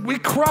 we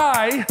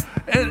cry,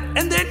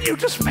 and then you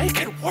just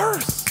make it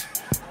worse.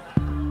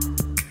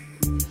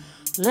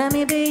 Let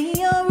me be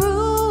your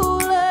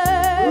ruler.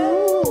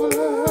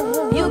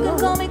 You can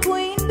call me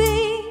Queen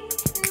Bee,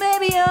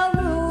 baby, I'll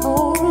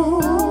rule.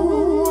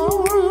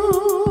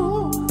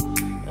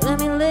 Let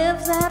me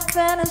live that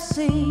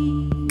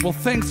fantasy. Well,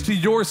 thanks to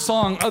your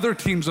song, other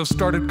teams have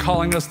started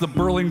calling us the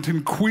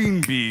Burlington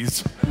Queen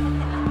Bees.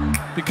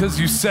 Because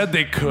you said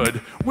they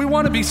could. We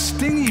want to be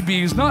stingy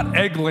bees, not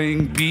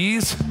egg-laying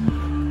bees.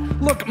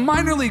 Look,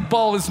 minor league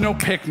ball is no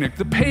picnic.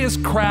 The pay is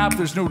crap.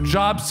 There's no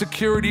job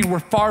security. We're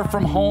far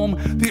from home.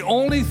 The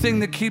only thing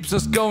that keeps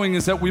us going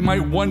is that we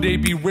might one day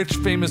be rich,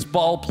 famous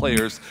ball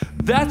players.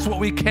 That's what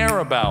we care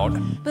about.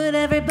 But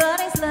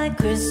everybody's like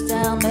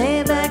crystal,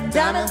 Maybach,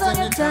 diamonds on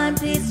your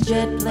timepiece,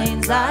 jet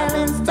planes,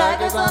 islands,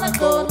 tigers on a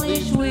gold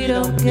leash. We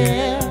don't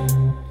care.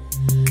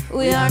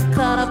 We aren't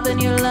caught up in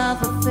your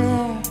love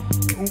affair.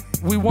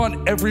 We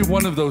want every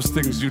one of those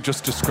things you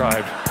just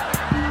described.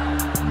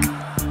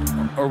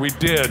 Or we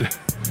did.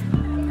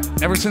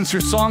 Ever since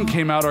your song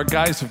came out, our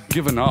guys have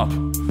given up.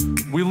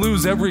 We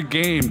lose every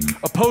game.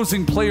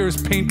 Opposing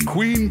players paint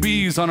queen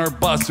bees on our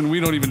bus and we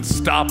don't even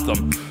stop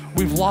them.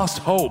 We've lost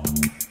hope.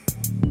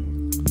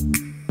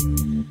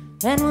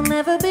 And we'll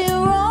never be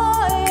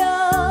royal.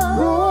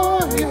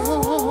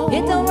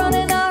 It don't run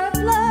in our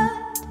blood.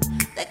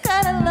 That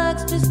kind of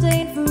luck's just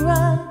ain't for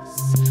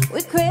us.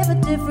 We crave a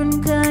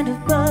different kind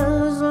of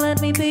buzz.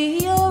 Let me be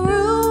your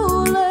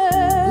ruler.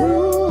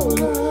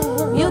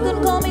 You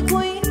can call me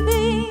Queen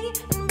Bee,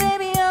 and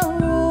baby, I'll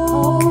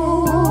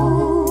rule.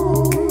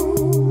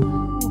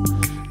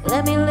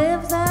 Let me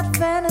live that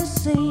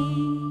fantasy.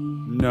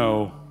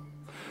 No.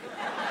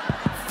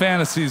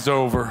 Fantasy's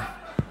over.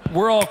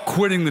 We're all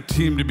quitting the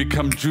team to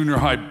become junior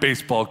high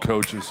baseball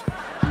coaches.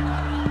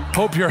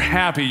 Hope you're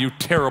happy, you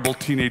terrible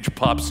teenage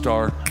pop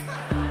star.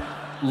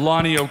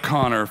 Lonnie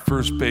O'Connor,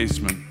 first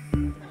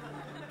baseman.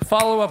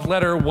 Follow-up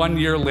letter 1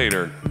 year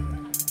later.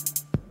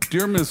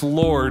 Dear Ms.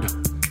 Lord,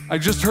 I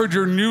just heard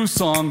your new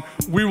song,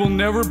 We Will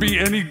Never Be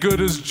Any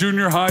Good as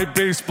Junior High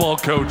Baseball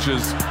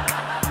Coaches.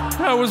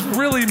 That was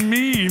really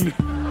mean.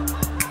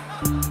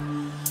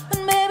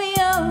 And maybe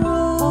I'll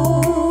rule.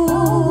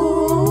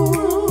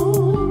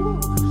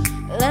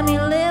 Let me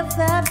live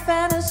that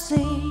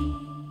fantasy.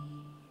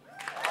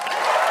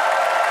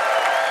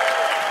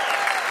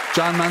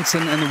 John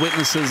Munson and the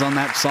witnesses on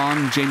that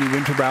song, Jamie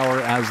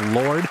Winterbauer as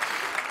Lord.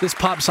 This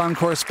pop song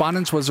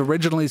correspondence was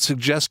originally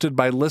suggested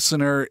by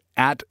listener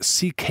at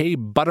CK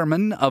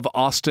Butterman of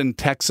Austin,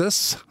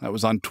 Texas. That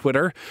was on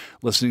Twitter,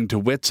 listening to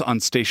Wits on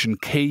station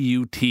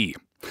KUT. You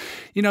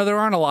know, there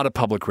aren't a lot of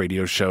public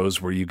radio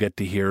shows where you get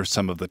to hear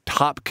some of the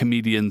top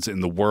comedians in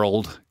the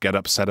world get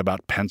upset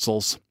about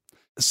pencils.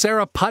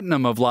 Sarah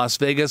Putnam of Las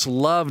Vegas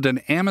loved an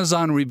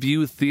Amazon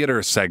Review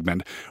Theater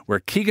segment where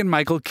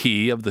Keegan-Michael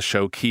Key of the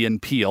show Key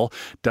and Peele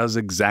does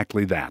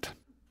exactly that.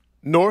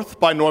 North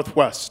by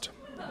Northwest.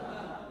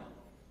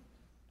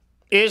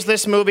 Is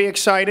this movie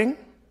exciting?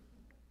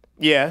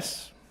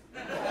 Yes.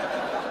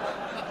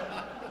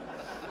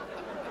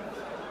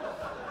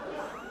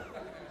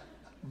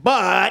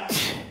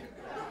 But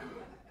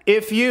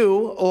if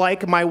you,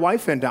 like my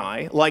wife and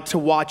I, like to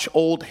watch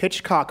old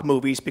Hitchcock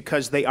movies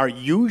because they are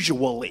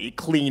usually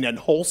clean and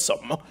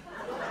wholesome,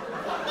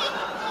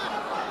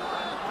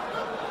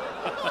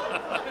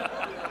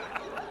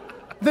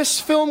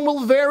 this film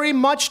will very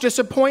much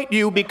disappoint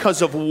you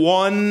because of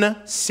one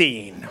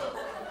scene.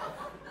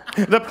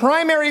 The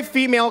primary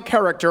female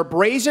character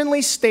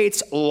brazenly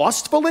states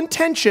lustful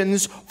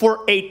intentions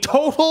for a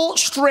total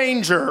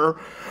stranger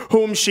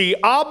whom she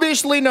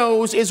obviously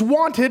knows is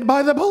wanted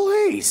by the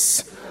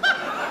police.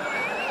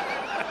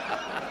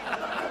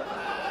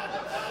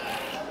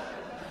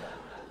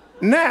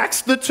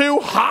 Next, the two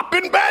hop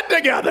in bed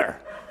together.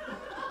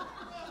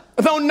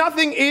 Though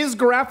nothing is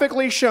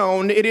graphically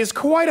shown, it is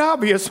quite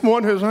obvious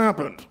what has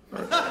happened.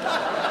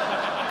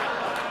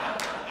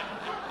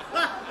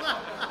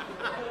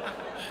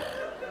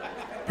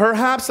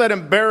 Perhaps that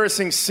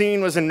embarrassing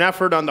scene was an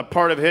effort on the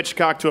part of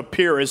Hitchcock to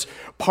appear as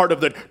part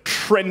of the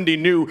trendy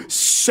new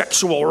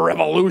sexual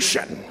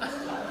revolution.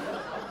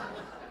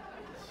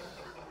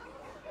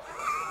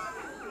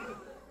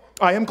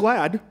 I am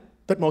glad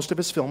that most of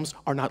his films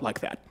are not like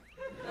that.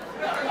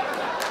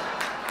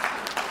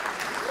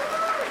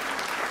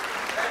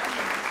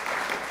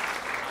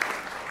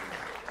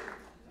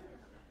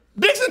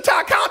 Dixon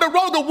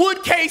Ticonderoga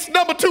wood case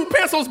number 2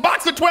 pencils,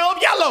 box of 12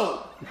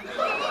 yellow.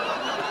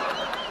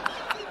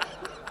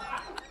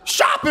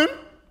 Shopping,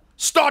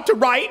 start to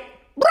write,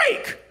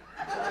 break.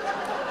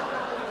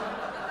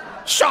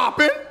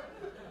 Shopping,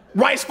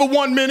 writes for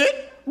 1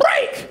 minute,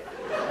 break.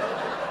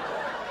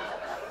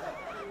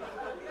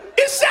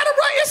 Etc.,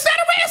 etc.,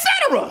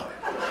 etc.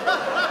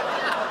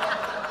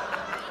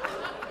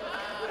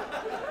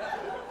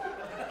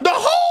 The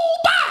whole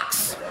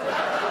box.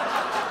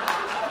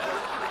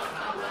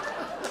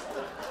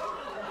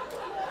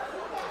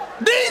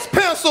 These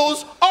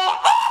pencils are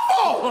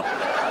awful.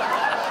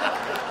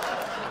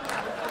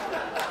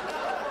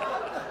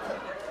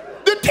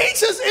 The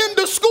teachers in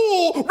the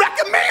school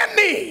recommend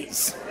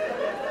these.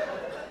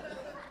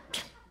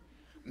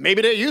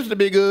 Maybe they used to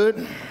be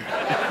good.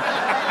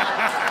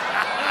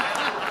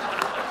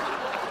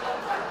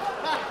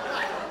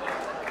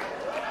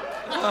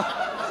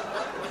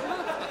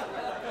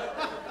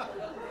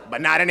 But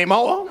not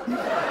anymore.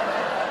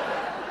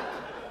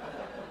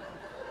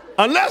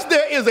 Unless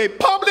there is a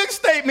public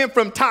statement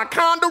from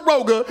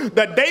Ticonderoga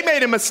that they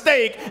made a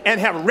mistake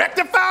and have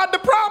rectified the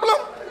problem,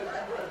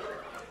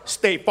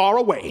 stay far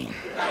away.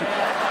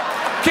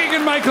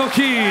 Keegan-Michael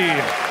Key.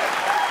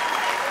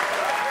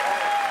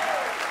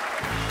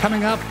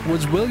 Coming up,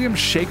 was William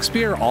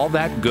Shakespeare all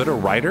that good a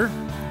writer?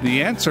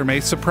 The answer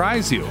may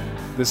surprise you.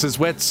 This is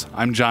Wits.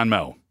 I'm John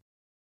Moe.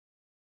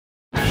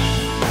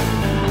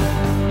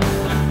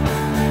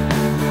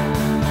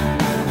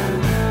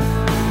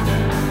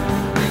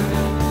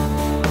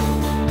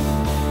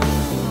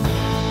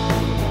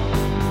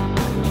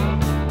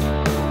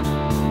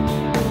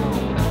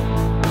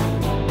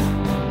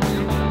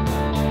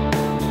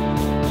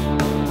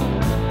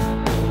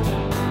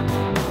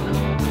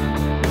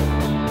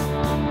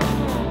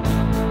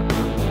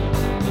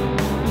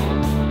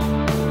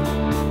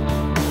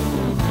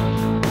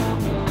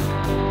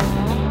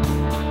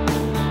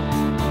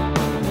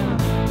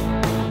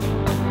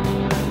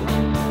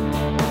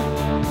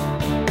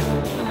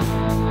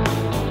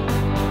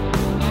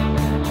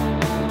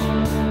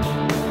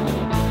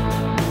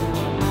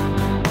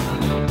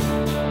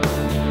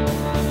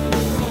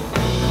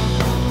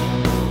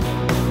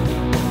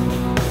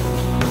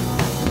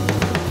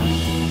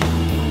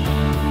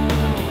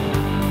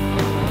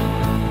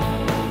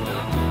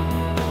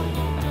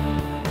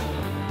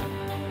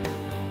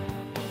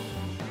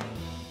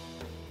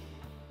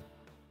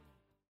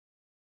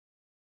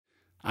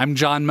 I'm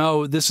John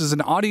Moe. This is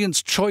an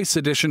audience choice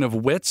edition of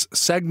Wits,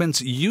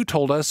 segments you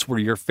told us were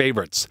your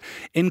favorites.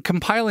 In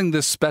compiling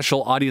this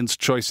special audience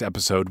choice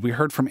episode, we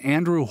heard from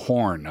Andrew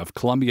Horn of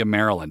Columbia,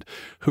 Maryland,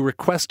 who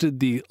requested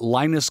the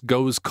Linus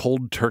Goes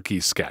Cold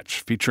Turkey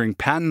sketch featuring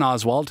Patton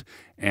Oswalt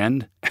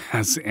and,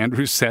 as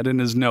Andrew said in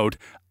his note,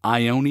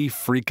 Ione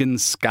freaking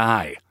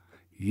Skye.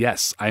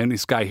 Yes, Ione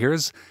Skye.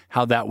 Here's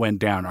how that went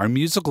down. Our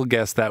musical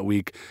guest that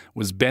week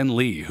was Ben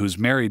Lee, who's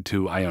married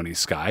to Ione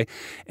Skye.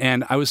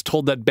 And I was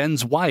told that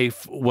Ben's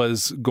wife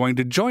was going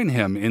to join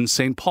him in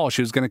St. Paul.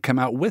 She was going to come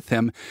out with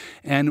him.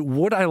 And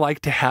would I like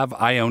to have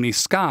Ione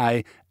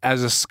Skye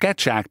as a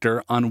sketch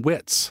actor on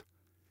Wits?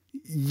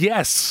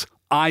 Yes,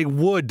 I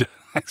would.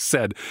 I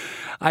said,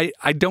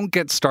 I don't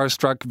get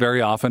starstruck very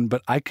often,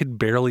 but I could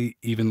barely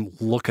even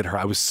look at her.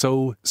 I was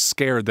so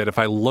scared that if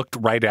I looked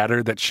right at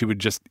her that she would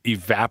just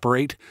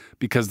evaporate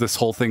because this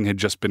whole thing had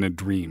just been a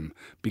dream.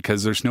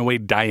 Because there's no way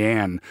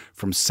Diane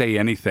from Say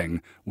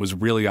Anything was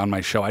really on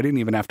my show. I didn't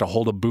even have to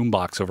hold a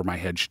boombox over my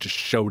head. She just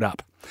showed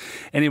up.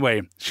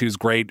 Anyway, she was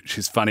great.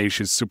 She's funny.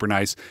 She's super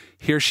nice.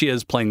 Here she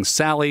is playing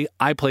Sally.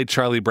 I played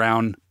Charlie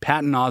Brown.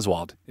 Patton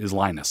Oswalt is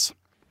Linus.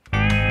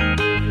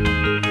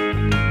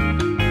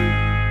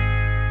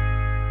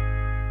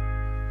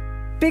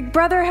 Big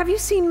brother, have you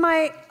seen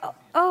my...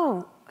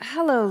 Oh,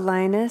 hello,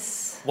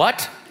 Linus.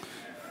 What?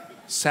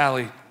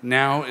 Sally,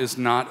 now is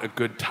not a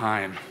good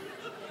time.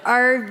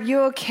 Are you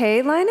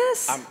okay,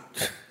 Linus?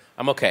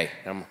 I'm okay.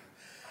 I'm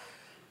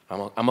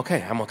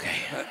okay. I'm okay.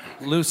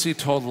 Lucy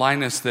told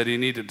Linus that he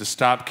needed to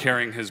stop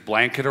carrying his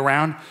blanket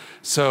around,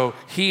 so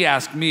he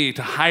asked me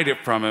to hide it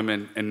from him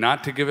and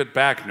not to give it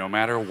back no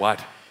matter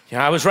what.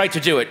 Yeah, I was right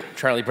to do it,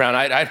 Charlie Brown.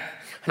 I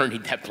don't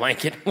need that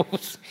blanket.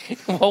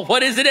 Well,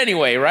 what is it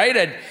anyway, right?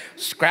 A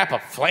scrap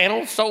of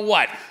flannel? So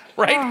what,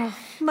 right? Oh,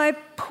 my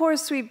poor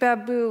sweet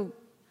Babu.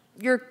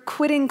 You're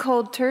quitting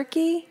cold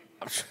turkey?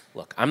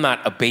 Look, I'm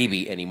not a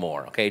baby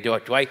anymore, okay? Do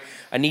I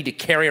need to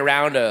carry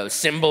around a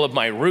symbol of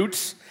my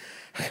roots?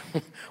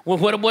 What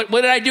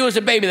did I do as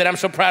a baby that I'm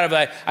so proud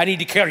of? I need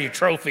to carry a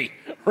trophy,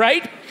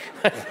 right?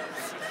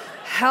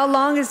 How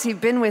long has he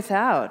been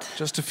without?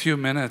 Just a few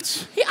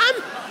minutes. Yeah,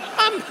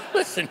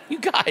 listen, you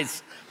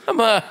guys, I'm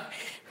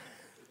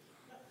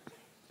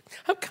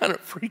kind of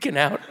freaking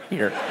out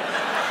here.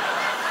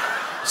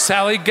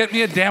 Sally, get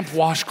me a damp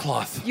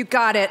washcloth. You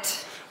got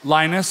it.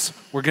 Linus,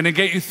 we're going to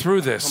get you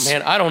through this. Oh,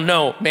 man, I don't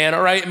know, man,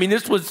 all right? I mean,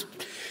 this was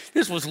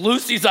This was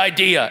Lucy's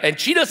idea, and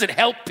she doesn't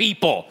help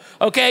people,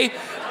 okay?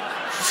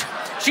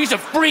 She's a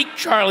freak,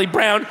 Charlie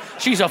Brown.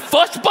 She's a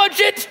fuss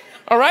budget,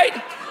 all right?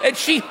 And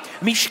she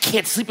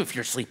can't sleep if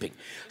you're sleeping.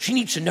 She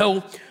needs to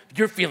know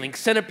you're feeling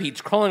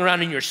centipedes crawling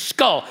around in your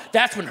skull.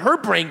 That's when her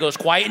brain goes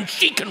quiet and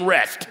she can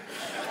rest.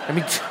 I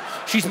mean,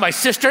 she's my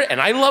sister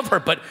and I love her,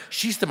 but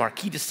she's the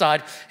Marquis de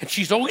Sade and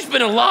she's always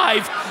been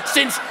alive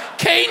since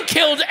Cain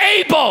killed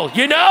Abel,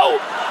 you know?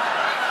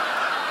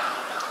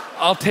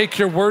 I'll take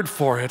your word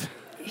for it.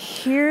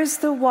 Here's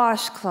the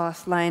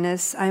washcloth,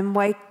 Linus. I'm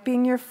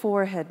wiping your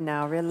forehead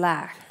now.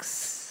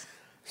 Relax.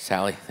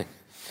 Sally,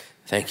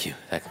 thank you.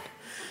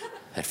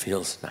 That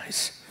feels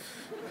nice.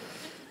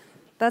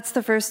 That's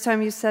the first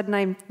time you said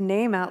my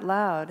name out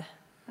loud.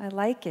 I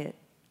like it.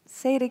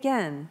 Say it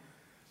again.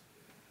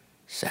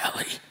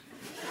 Sally.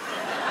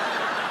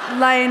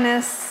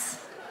 Linus.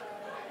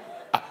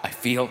 I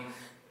feel.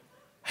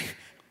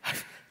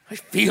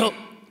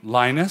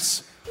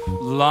 Linus?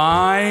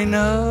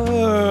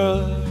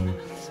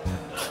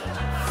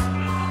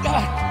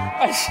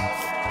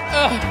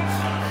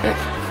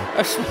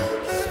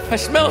 I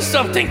smell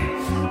something.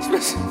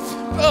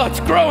 Oh, it's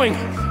growing.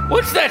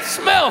 What's that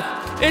smell?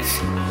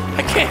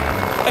 I can't.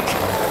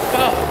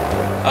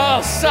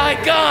 Oh,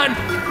 Saigon.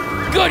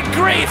 Good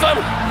grief,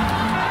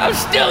 I'm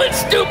still in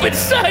stupid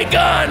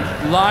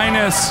Saigon.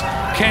 Linus,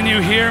 can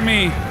you hear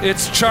me?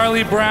 It's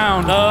Charlie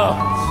Brown.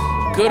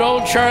 Oh, good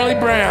old Charlie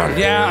Brown.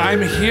 Yeah,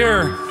 I'm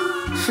here.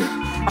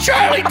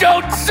 Charlie,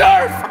 don't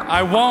surf!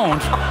 I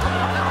won't.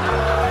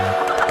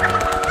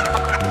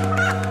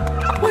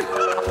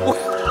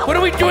 What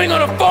are we doing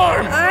on a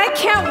farm? I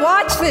can't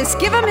watch this.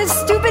 Give him his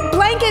stupid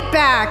blanket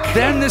back.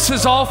 Then this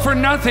is all for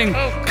nothing.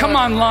 Come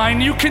on,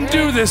 Line, you can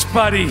do this,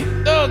 buddy.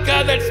 Oh,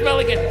 God, that smell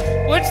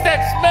again. What's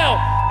that smell?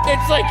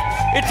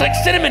 It's like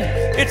cinnamon.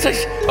 It's like,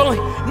 oh,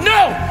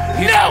 no!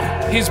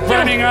 He's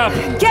burning up.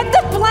 Get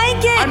the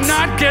blanket! I'm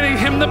not getting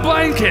him the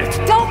blanket.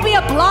 Don't be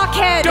a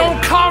blockhead.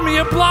 Don't call me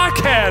a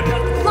blockhead.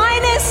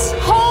 Linus,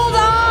 hold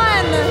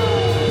on!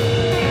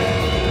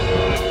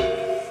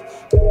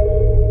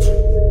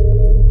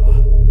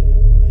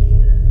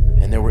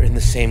 And there were in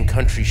the same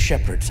country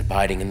shepherds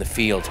abiding in the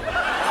field,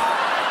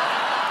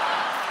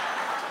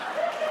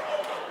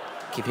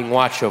 keeping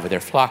watch over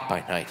their flock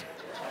by night.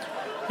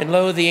 And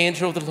lo, the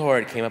angel of the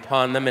Lord came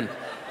upon them, and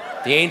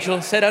the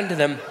angel said unto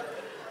them,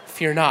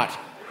 Fear not,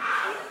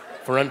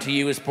 for unto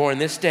you is born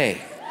this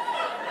day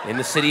in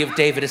the city of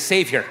David a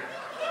Savior,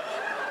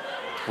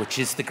 which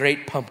is the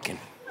great pumpkin.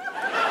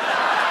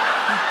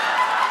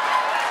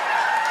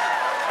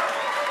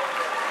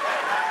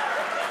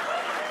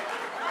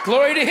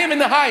 Glory to him in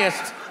the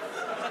highest,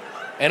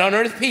 and on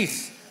earth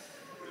peace,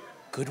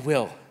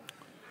 goodwill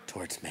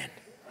towards men.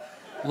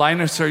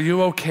 Linus, are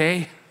you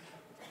okay?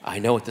 I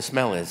know what the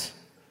smell is.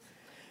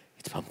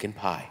 It's pumpkin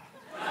pie.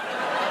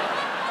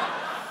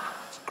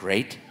 It's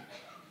great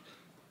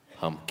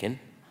pumpkin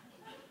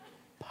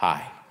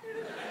pie.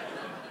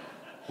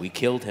 We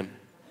killed him.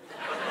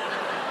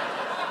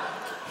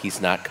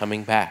 He's not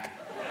coming back.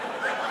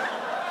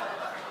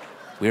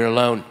 We're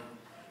alone.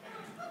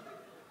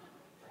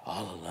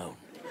 All alone.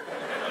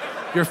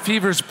 Your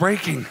fever's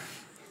breaking.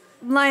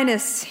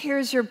 Linus,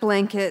 here's your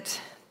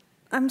blanket.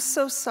 I'm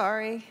so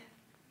sorry.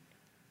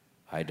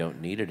 I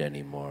don't need it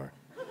anymore.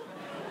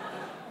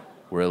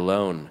 We're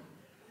alone,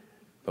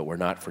 but we're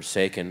not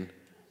forsaken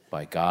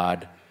by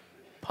God,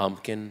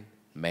 pumpkin,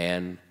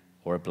 man,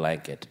 or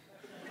blanket.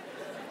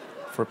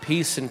 For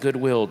peace and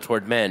goodwill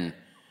toward men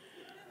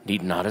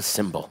need not a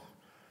symbol,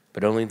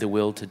 but only the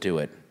will to do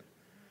it.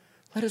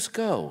 Let us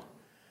go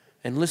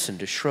and listen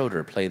to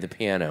Schroeder play the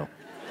piano,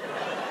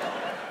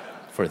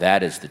 for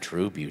that is the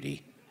true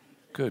beauty.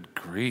 Good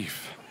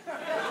grief.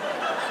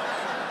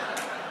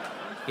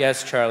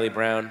 Yes, Charlie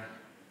Brown,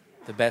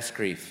 the best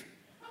grief.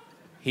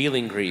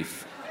 Healing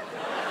grief.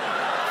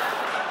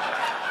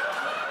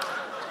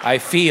 I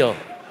feel,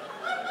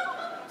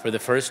 for the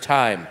first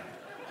time,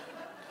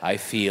 I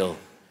feel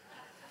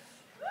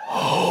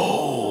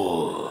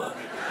whole.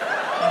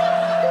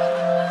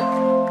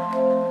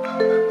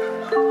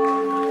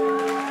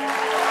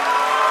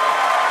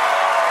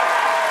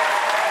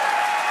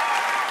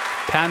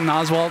 Patton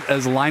Oswalt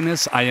as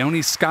Linus,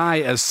 Ione Skye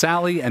as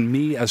Sally, and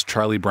me as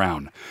Charlie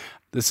Brown.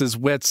 This is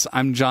Wits.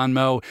 I'm John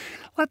Moe.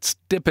 Let's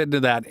dip into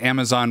that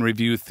Amazon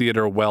Review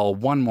Theater well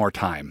one more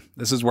time.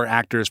 This is where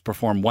actors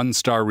perform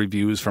one-star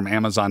reviews from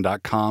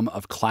Amazon.com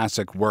of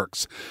classic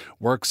works.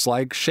 Works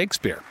like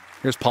Shakespeare.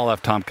 Here's Paul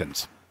F.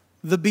 Tompkins.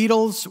 The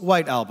Beatles'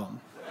 White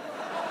Album.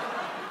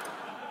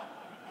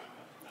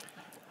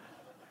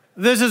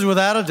 This is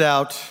without a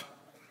doubt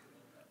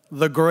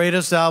the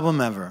greatest album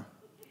ever.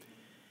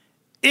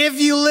 If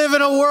you live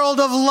in a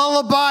world of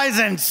lullabies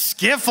and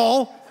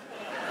skiffle,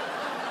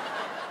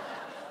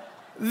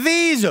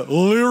 these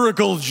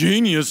lyrical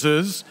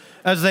geniuses,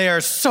 as they are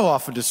so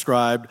often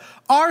described,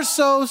 are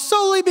so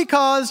solely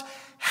because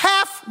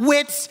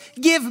half-wits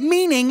give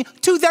meaning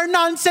to their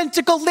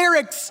nonsensical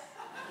lyrics.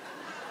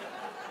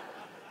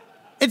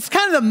 It's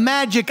kind of the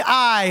magic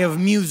eye of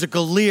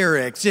musical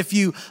lyrics. If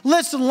you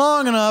listen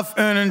long enough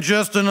and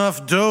ingest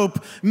enough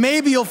dope,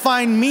 maybe you'll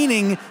find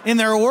meaning in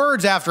their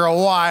words after a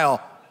while.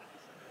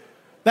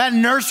 That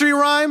nursery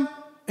rhyme,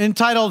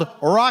 entitled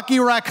Rocky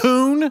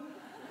Raccoon,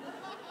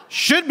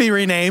 should be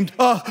renamed,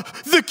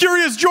 The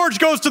Curious George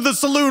Goes to the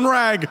Saloon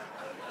Rag.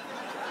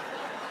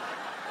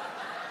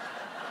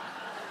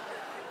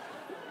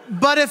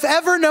 But if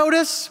ever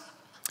notice,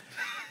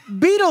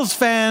 Beatles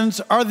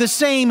fans are the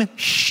same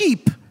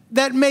sheep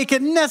that make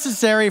it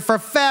necessary for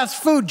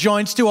fast food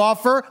joints to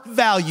offer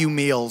value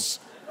meals.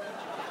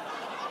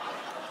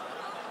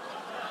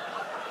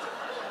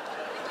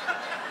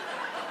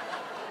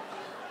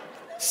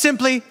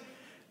 Simply,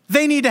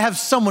 they need to have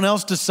someone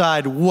else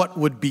decide what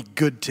would be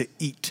good to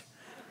eat.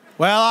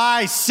 Well,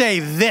 I say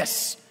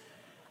this.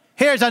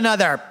 Here's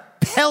another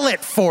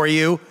pellet for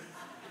you,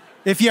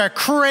 if you're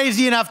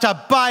crazy enough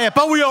to buy it,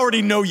 but we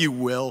already know you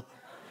will.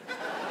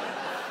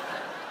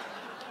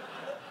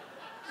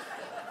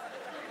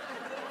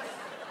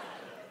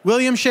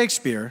 William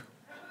Shakespeare,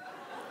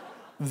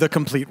 The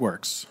Complete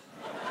Works.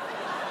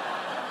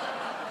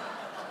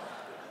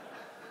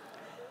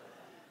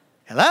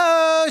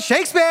 Hello,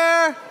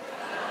 Shakespeare?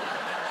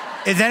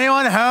 Is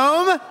anyone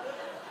home?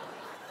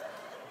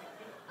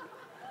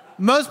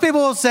 Most people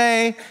will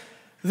say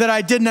that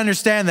I didn't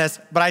understand this,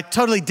 but I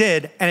totally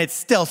did, and it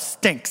still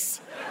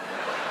stinks.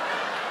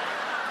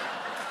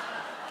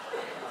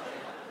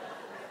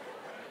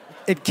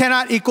 It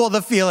cannot equal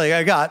the feeling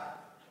I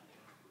got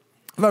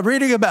from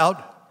reading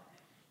about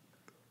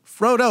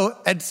Frodo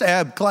and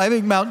Sam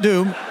climbing Mount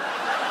Doom.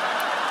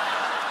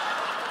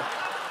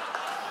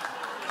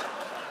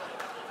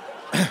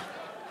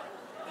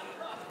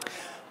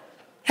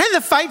 And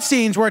the fight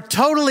scenes were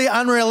totally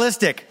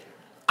unrealistic.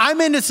 I'm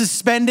into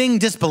suspending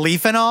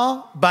disbelief and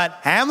all, but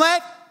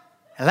Hamlet?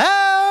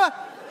 Hello?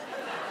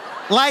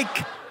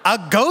 Like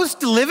a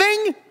ghost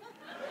living?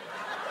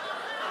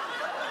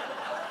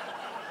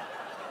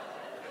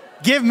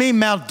 Give me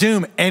Mount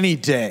Doom any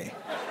day.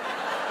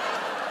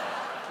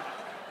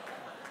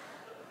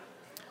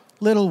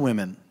 Little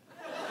Women.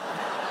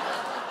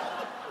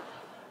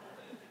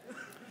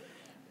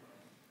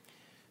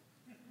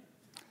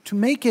 To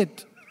make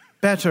it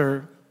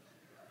better,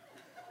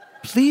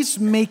 please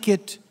make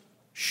it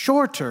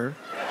shorter.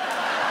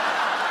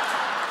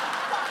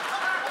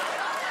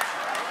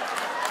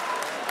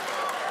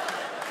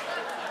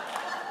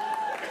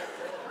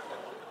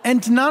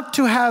 And not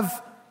to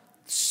have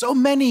so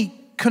many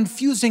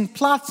confusing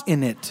plots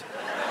in it.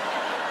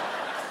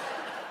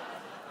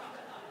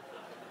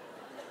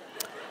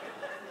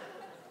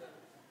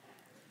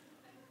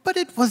 But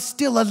it was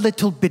still a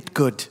little bit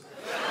good.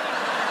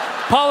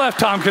 Paul F.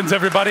 Tompkins,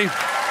 everybody.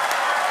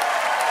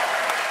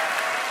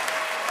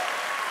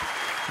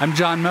 I'm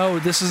John Moe.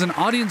 This is an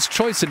audience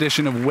choice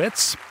edition of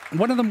Wits.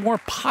 One of the more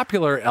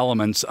popular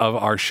elements of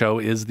our show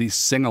is the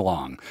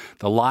sing-along.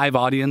 The live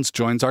audience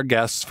joins our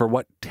guests for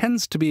what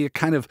tends to be a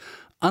kind of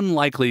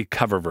unlikely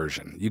cover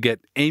version. You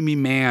get Amy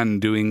Mann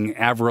doing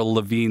Avril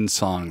Lavigne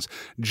songs,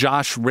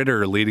 Josh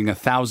Ritter leading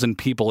 1,000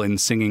 people in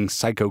singing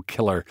Psycho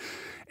Killer.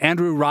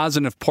 Andrew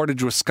Rosen of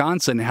Portage,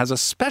 Wisconsin has a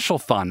special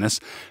fondness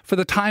for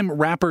the time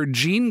rapper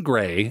Jean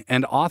Grey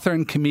and author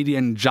and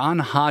comedian John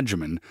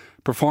Hodgman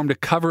performed a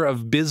cover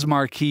of Biz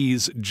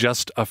Marquis'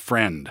 Just a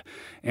Friend.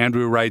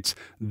 Andrew writes,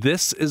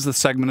 "This is the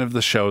segment of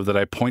the show that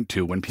I point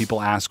to when people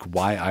ask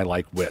why I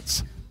like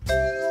Wits."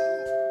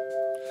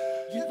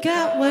 You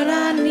got what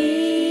I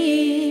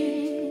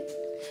need,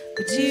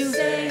 but you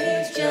say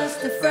he's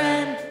just a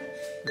friend.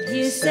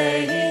 You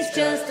say he's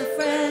just a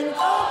friend.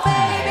 Oh,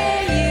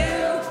 baby,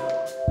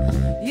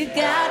 you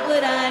got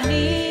what I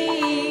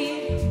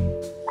need.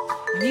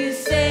 You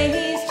say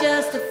he's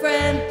just a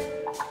friend.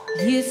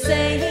 You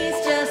say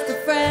he's just a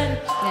friend.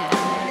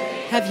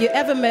 Have you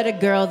ever met a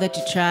girl that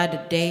you tried to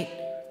date?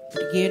 For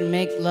a year to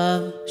make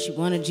love, she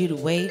wanted you to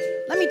wait.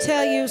 Let me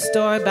tell you a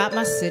story about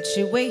my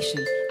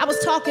situation. I was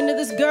talking to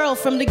this girl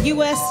from the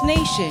U.S.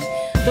 nation.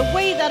 The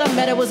way that I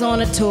met her was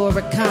on a tour,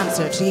 a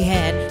concert. She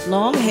had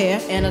long hair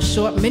and a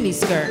short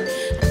miniskirt.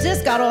 I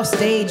just got off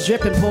stage,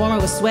 dripping, pouring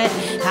with sweat.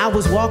 I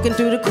was walking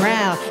through the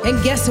crowd,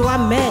 and guess who I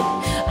met?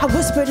 I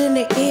whispered in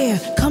her ear,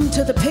 "Come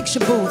to the picture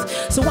booth,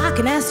 so I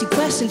can ask you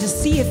questions to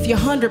see if you're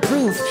 100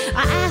 proof."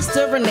 I asked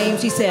her her name,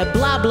 she said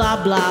blah, blah,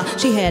 blah.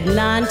 She had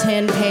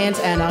 9-10 pants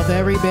and a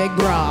very big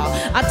bra.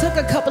 I took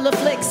a couple of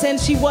flicks and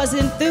she was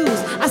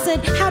enthused. I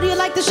said, "How do you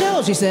like the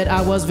show?" She said,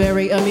 "I was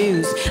very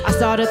amused." I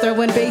started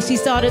throwing bass, she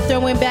started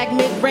throwing back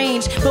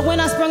mid-range. But when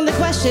I sprung the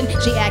question,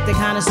 she acted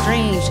kind of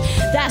strange.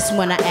 That's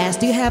when I asked,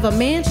 "Do you have a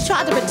man?" She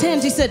tried to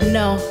pretend. She said,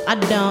 "No, I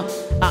don't.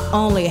 I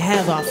only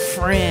have a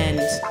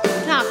friend."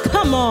 Now,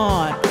 come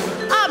on.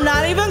 I'm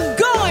not even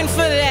going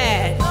for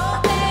that. Oh,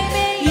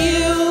 baby,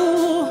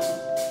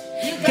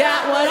 You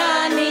got what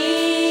I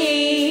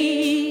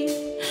need.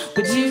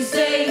 But you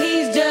say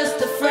he's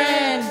just a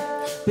friend.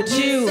 But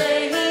you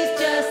say he's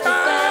just a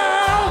friend.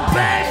 Oh,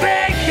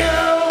 baby, you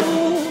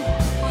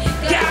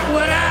got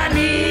what I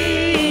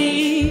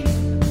need.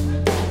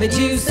 But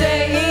you say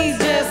he's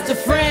just a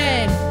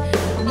friend.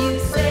 You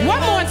say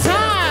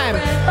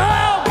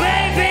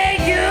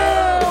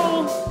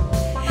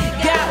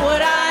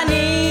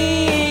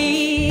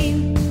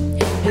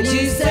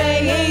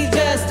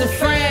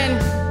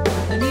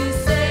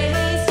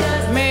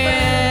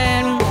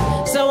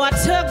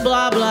took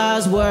blah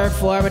blah's word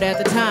for it at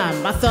the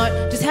time. I thought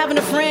just having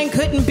a friend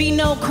couldn't be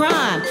no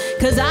crime.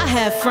 Cause I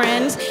have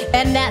friends,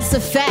 and that's a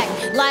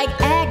fact. Like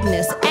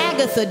Agnes,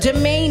 Agatha,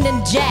 Jermaine,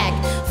 and Jack.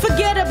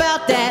 Forget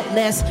about that,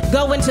 let's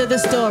go into the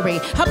story.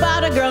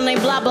 About a girl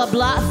named blah blah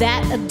blah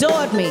that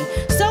adored me.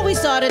 So we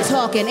started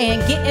talking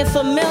and getting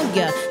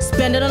familiar,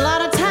 spending a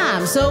lot of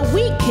time so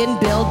we can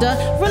build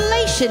a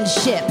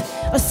relationship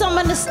or some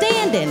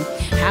understanding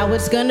how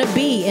it's gonna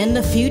be in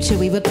the future.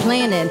 We were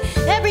planning.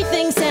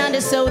 Everything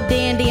sounded so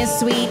dandy and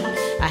sweet.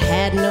 I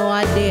had no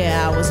idea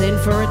I was in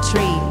for a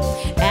treat.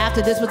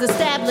 After this was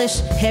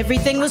established,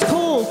 everything was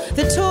cool.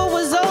 The tour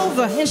was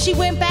over and she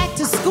went back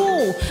to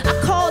school. I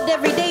called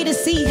every day to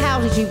see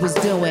how she was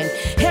doing.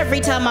 Every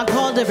time I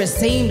called her, it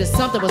seemed that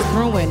something was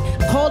brewing.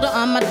 Called her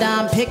on my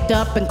dime, picked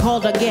up and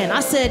called again.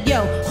 I said,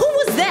 yo, who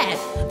was that?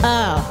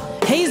 Oh,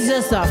 he's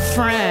just a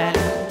friend.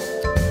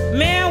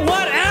 Man,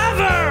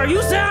 whatever!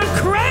 You sound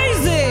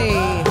crazy!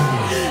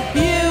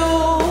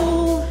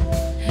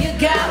 You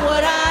got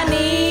what I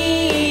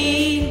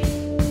need.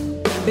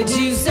 But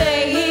you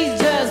say he's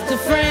just a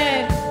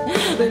friend.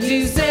 But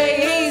you say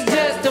he's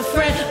just a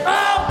friend.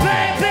 Oh,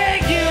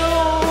 baby, you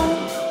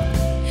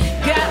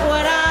got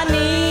what I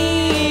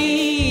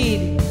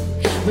need.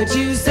 But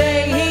you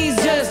say he's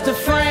just a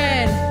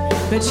friend.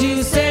 But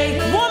you say,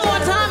 one more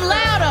time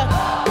louder.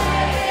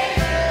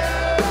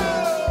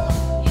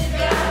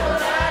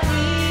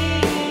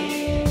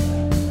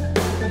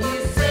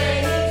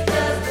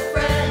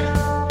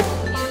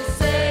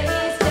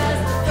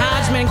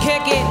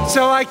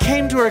 So I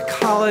came to her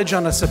college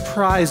on a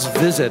surprise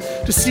visit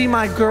to see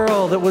my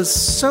girl that was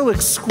so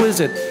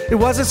exquisite. It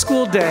was a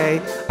school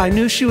day. I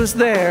knew she was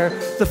there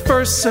the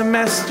first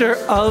semester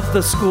of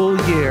the school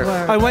year.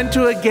 I went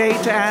to a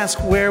gate to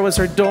ask where was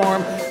her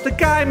dorm. The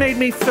guy made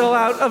me fill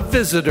out a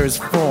visitor's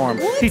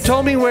form. He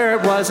told me where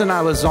it was and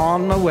I was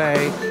on my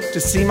way to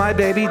see my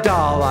baby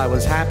doll, I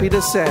was happy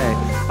to say.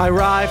 I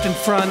arrived in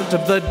front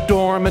of the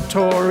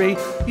dormitory.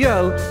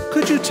 Yo,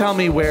 could you tell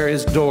me where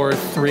is door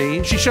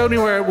 3? She showed me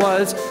where it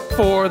was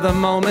for the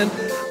moment.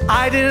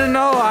 I didn't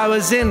know I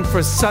was in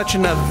for such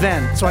an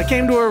event. So I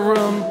came to her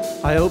room,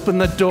 I opened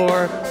the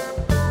door.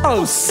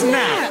 Oh,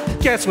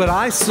 snap! Guess what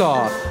I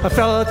saw? A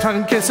fella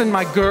tongue kissing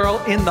my girl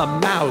in the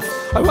mouth.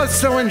 I was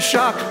so in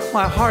shock,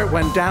 my heart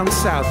went down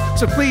south.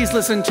 So please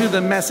listen to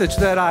the message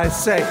that I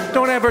say.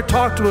 Don't ever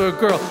talk to a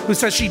girl who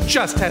says she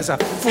just has a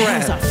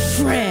friend. Has a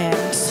friend.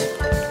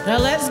 Now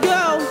let's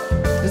go.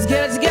 Let's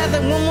get it together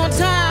one more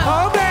time.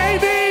 Oh,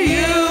 baby,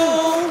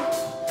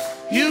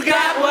 you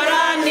got what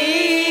I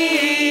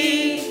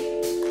need.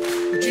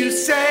 But you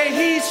say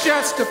he's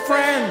just a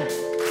friend.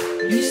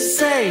 You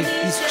say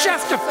he's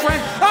just a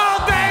friend. Oh,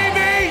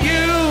 baby,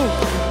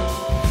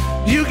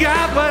 you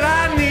got what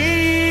I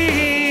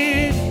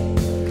need.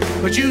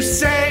 But you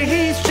say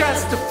he's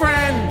just a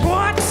friend.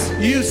 What?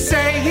 You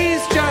say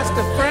he's just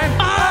a friend.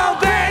 Oh,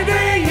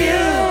 baby,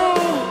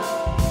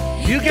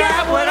 you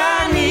got what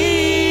I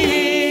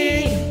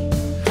need.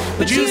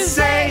 But you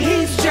say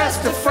he's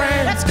just a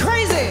friend. That's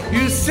crazy.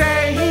 You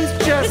say he's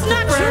just a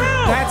friend.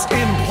 True. That's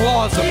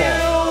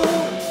implausible.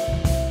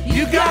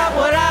 You got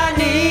what I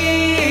need.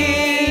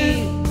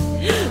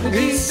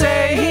 You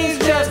say he's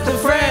just a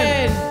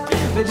friend.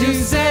 But you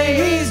say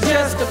he's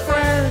just a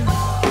friend.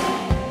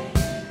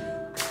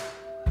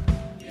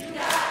 You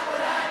got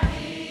what I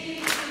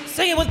need.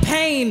 Sing it with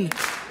pain.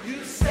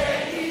 You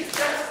say he's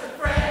just a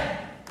friend.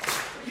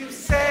 You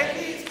say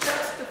he's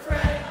just a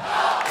friend.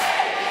 Oh,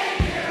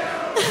 baby,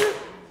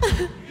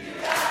 you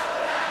got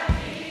what I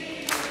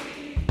need.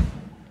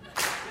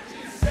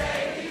 You say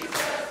he's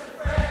just a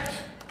friend.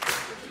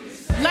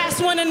 Last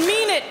one and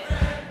mean it.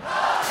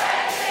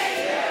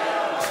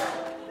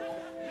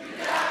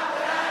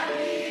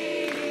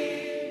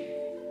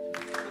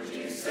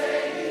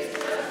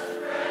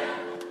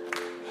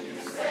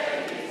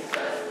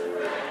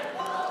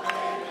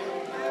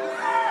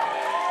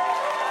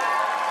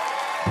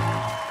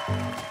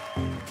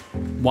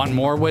 Want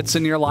more Wits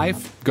in your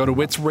life? Go to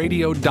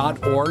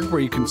witsradio.org where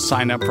you can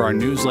sign up for our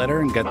newsletter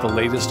and get the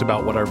latest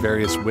about what our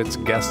various Wits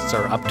guests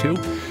are up to.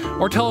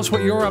 Or tell us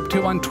what you're up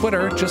to on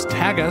Twitter. Just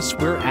tag us.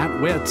 We're at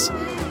Wits.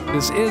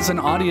 This is an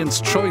audience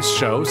choice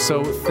show,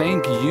 so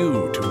thank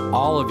you to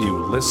all of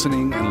you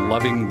listening and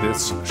loving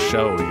this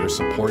show. Your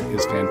support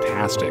is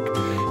fantastic.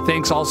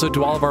 Thanks also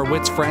to all of our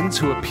Wits friends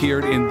who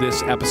appeared in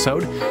this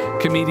episode.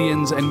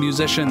 Comedians and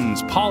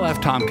musicians Paul F.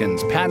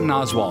 Tompkins, Patton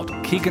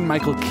Oswalt, Keegan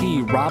Michael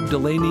Key, Rob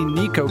Delaney,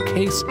 Nico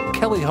Case,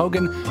 Kelly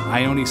Hogan,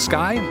 Ione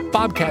Skye,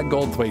 Bobcat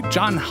Goldthwait,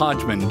 John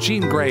Hodgman,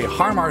 Gene Gray,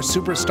 Harmar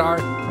Superstar.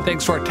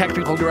 Thanks to our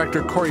technical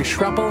director Corey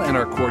Schreppel and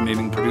our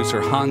coordinating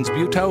producer Hans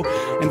Butow,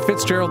 and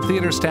Fitzgerald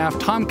Theater staff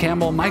Tom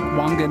Campbell, Mike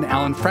Wangan,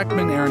 Alan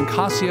Freckman, Aaron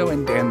Cossio,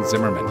 and Dan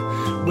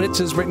Zimmerman. Wits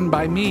is written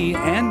by me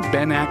and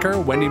Ben Acker,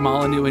 Wendy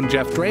Molyneux, and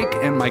Jeff Drake,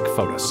 and Mike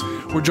Fotis.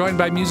 We're joined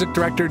by music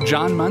director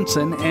John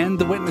Munson and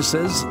the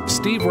witnesses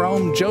Steve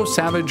Rome, Joe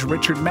Savage,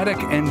 Richard Medic,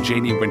 and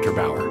Janie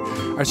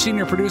Winterbauer. Our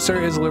senior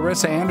producer is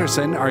Larissa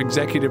Anderson. Our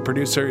executive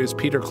producer is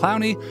Peter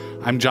Clowney.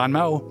 I'm John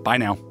Moe. Bye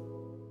now.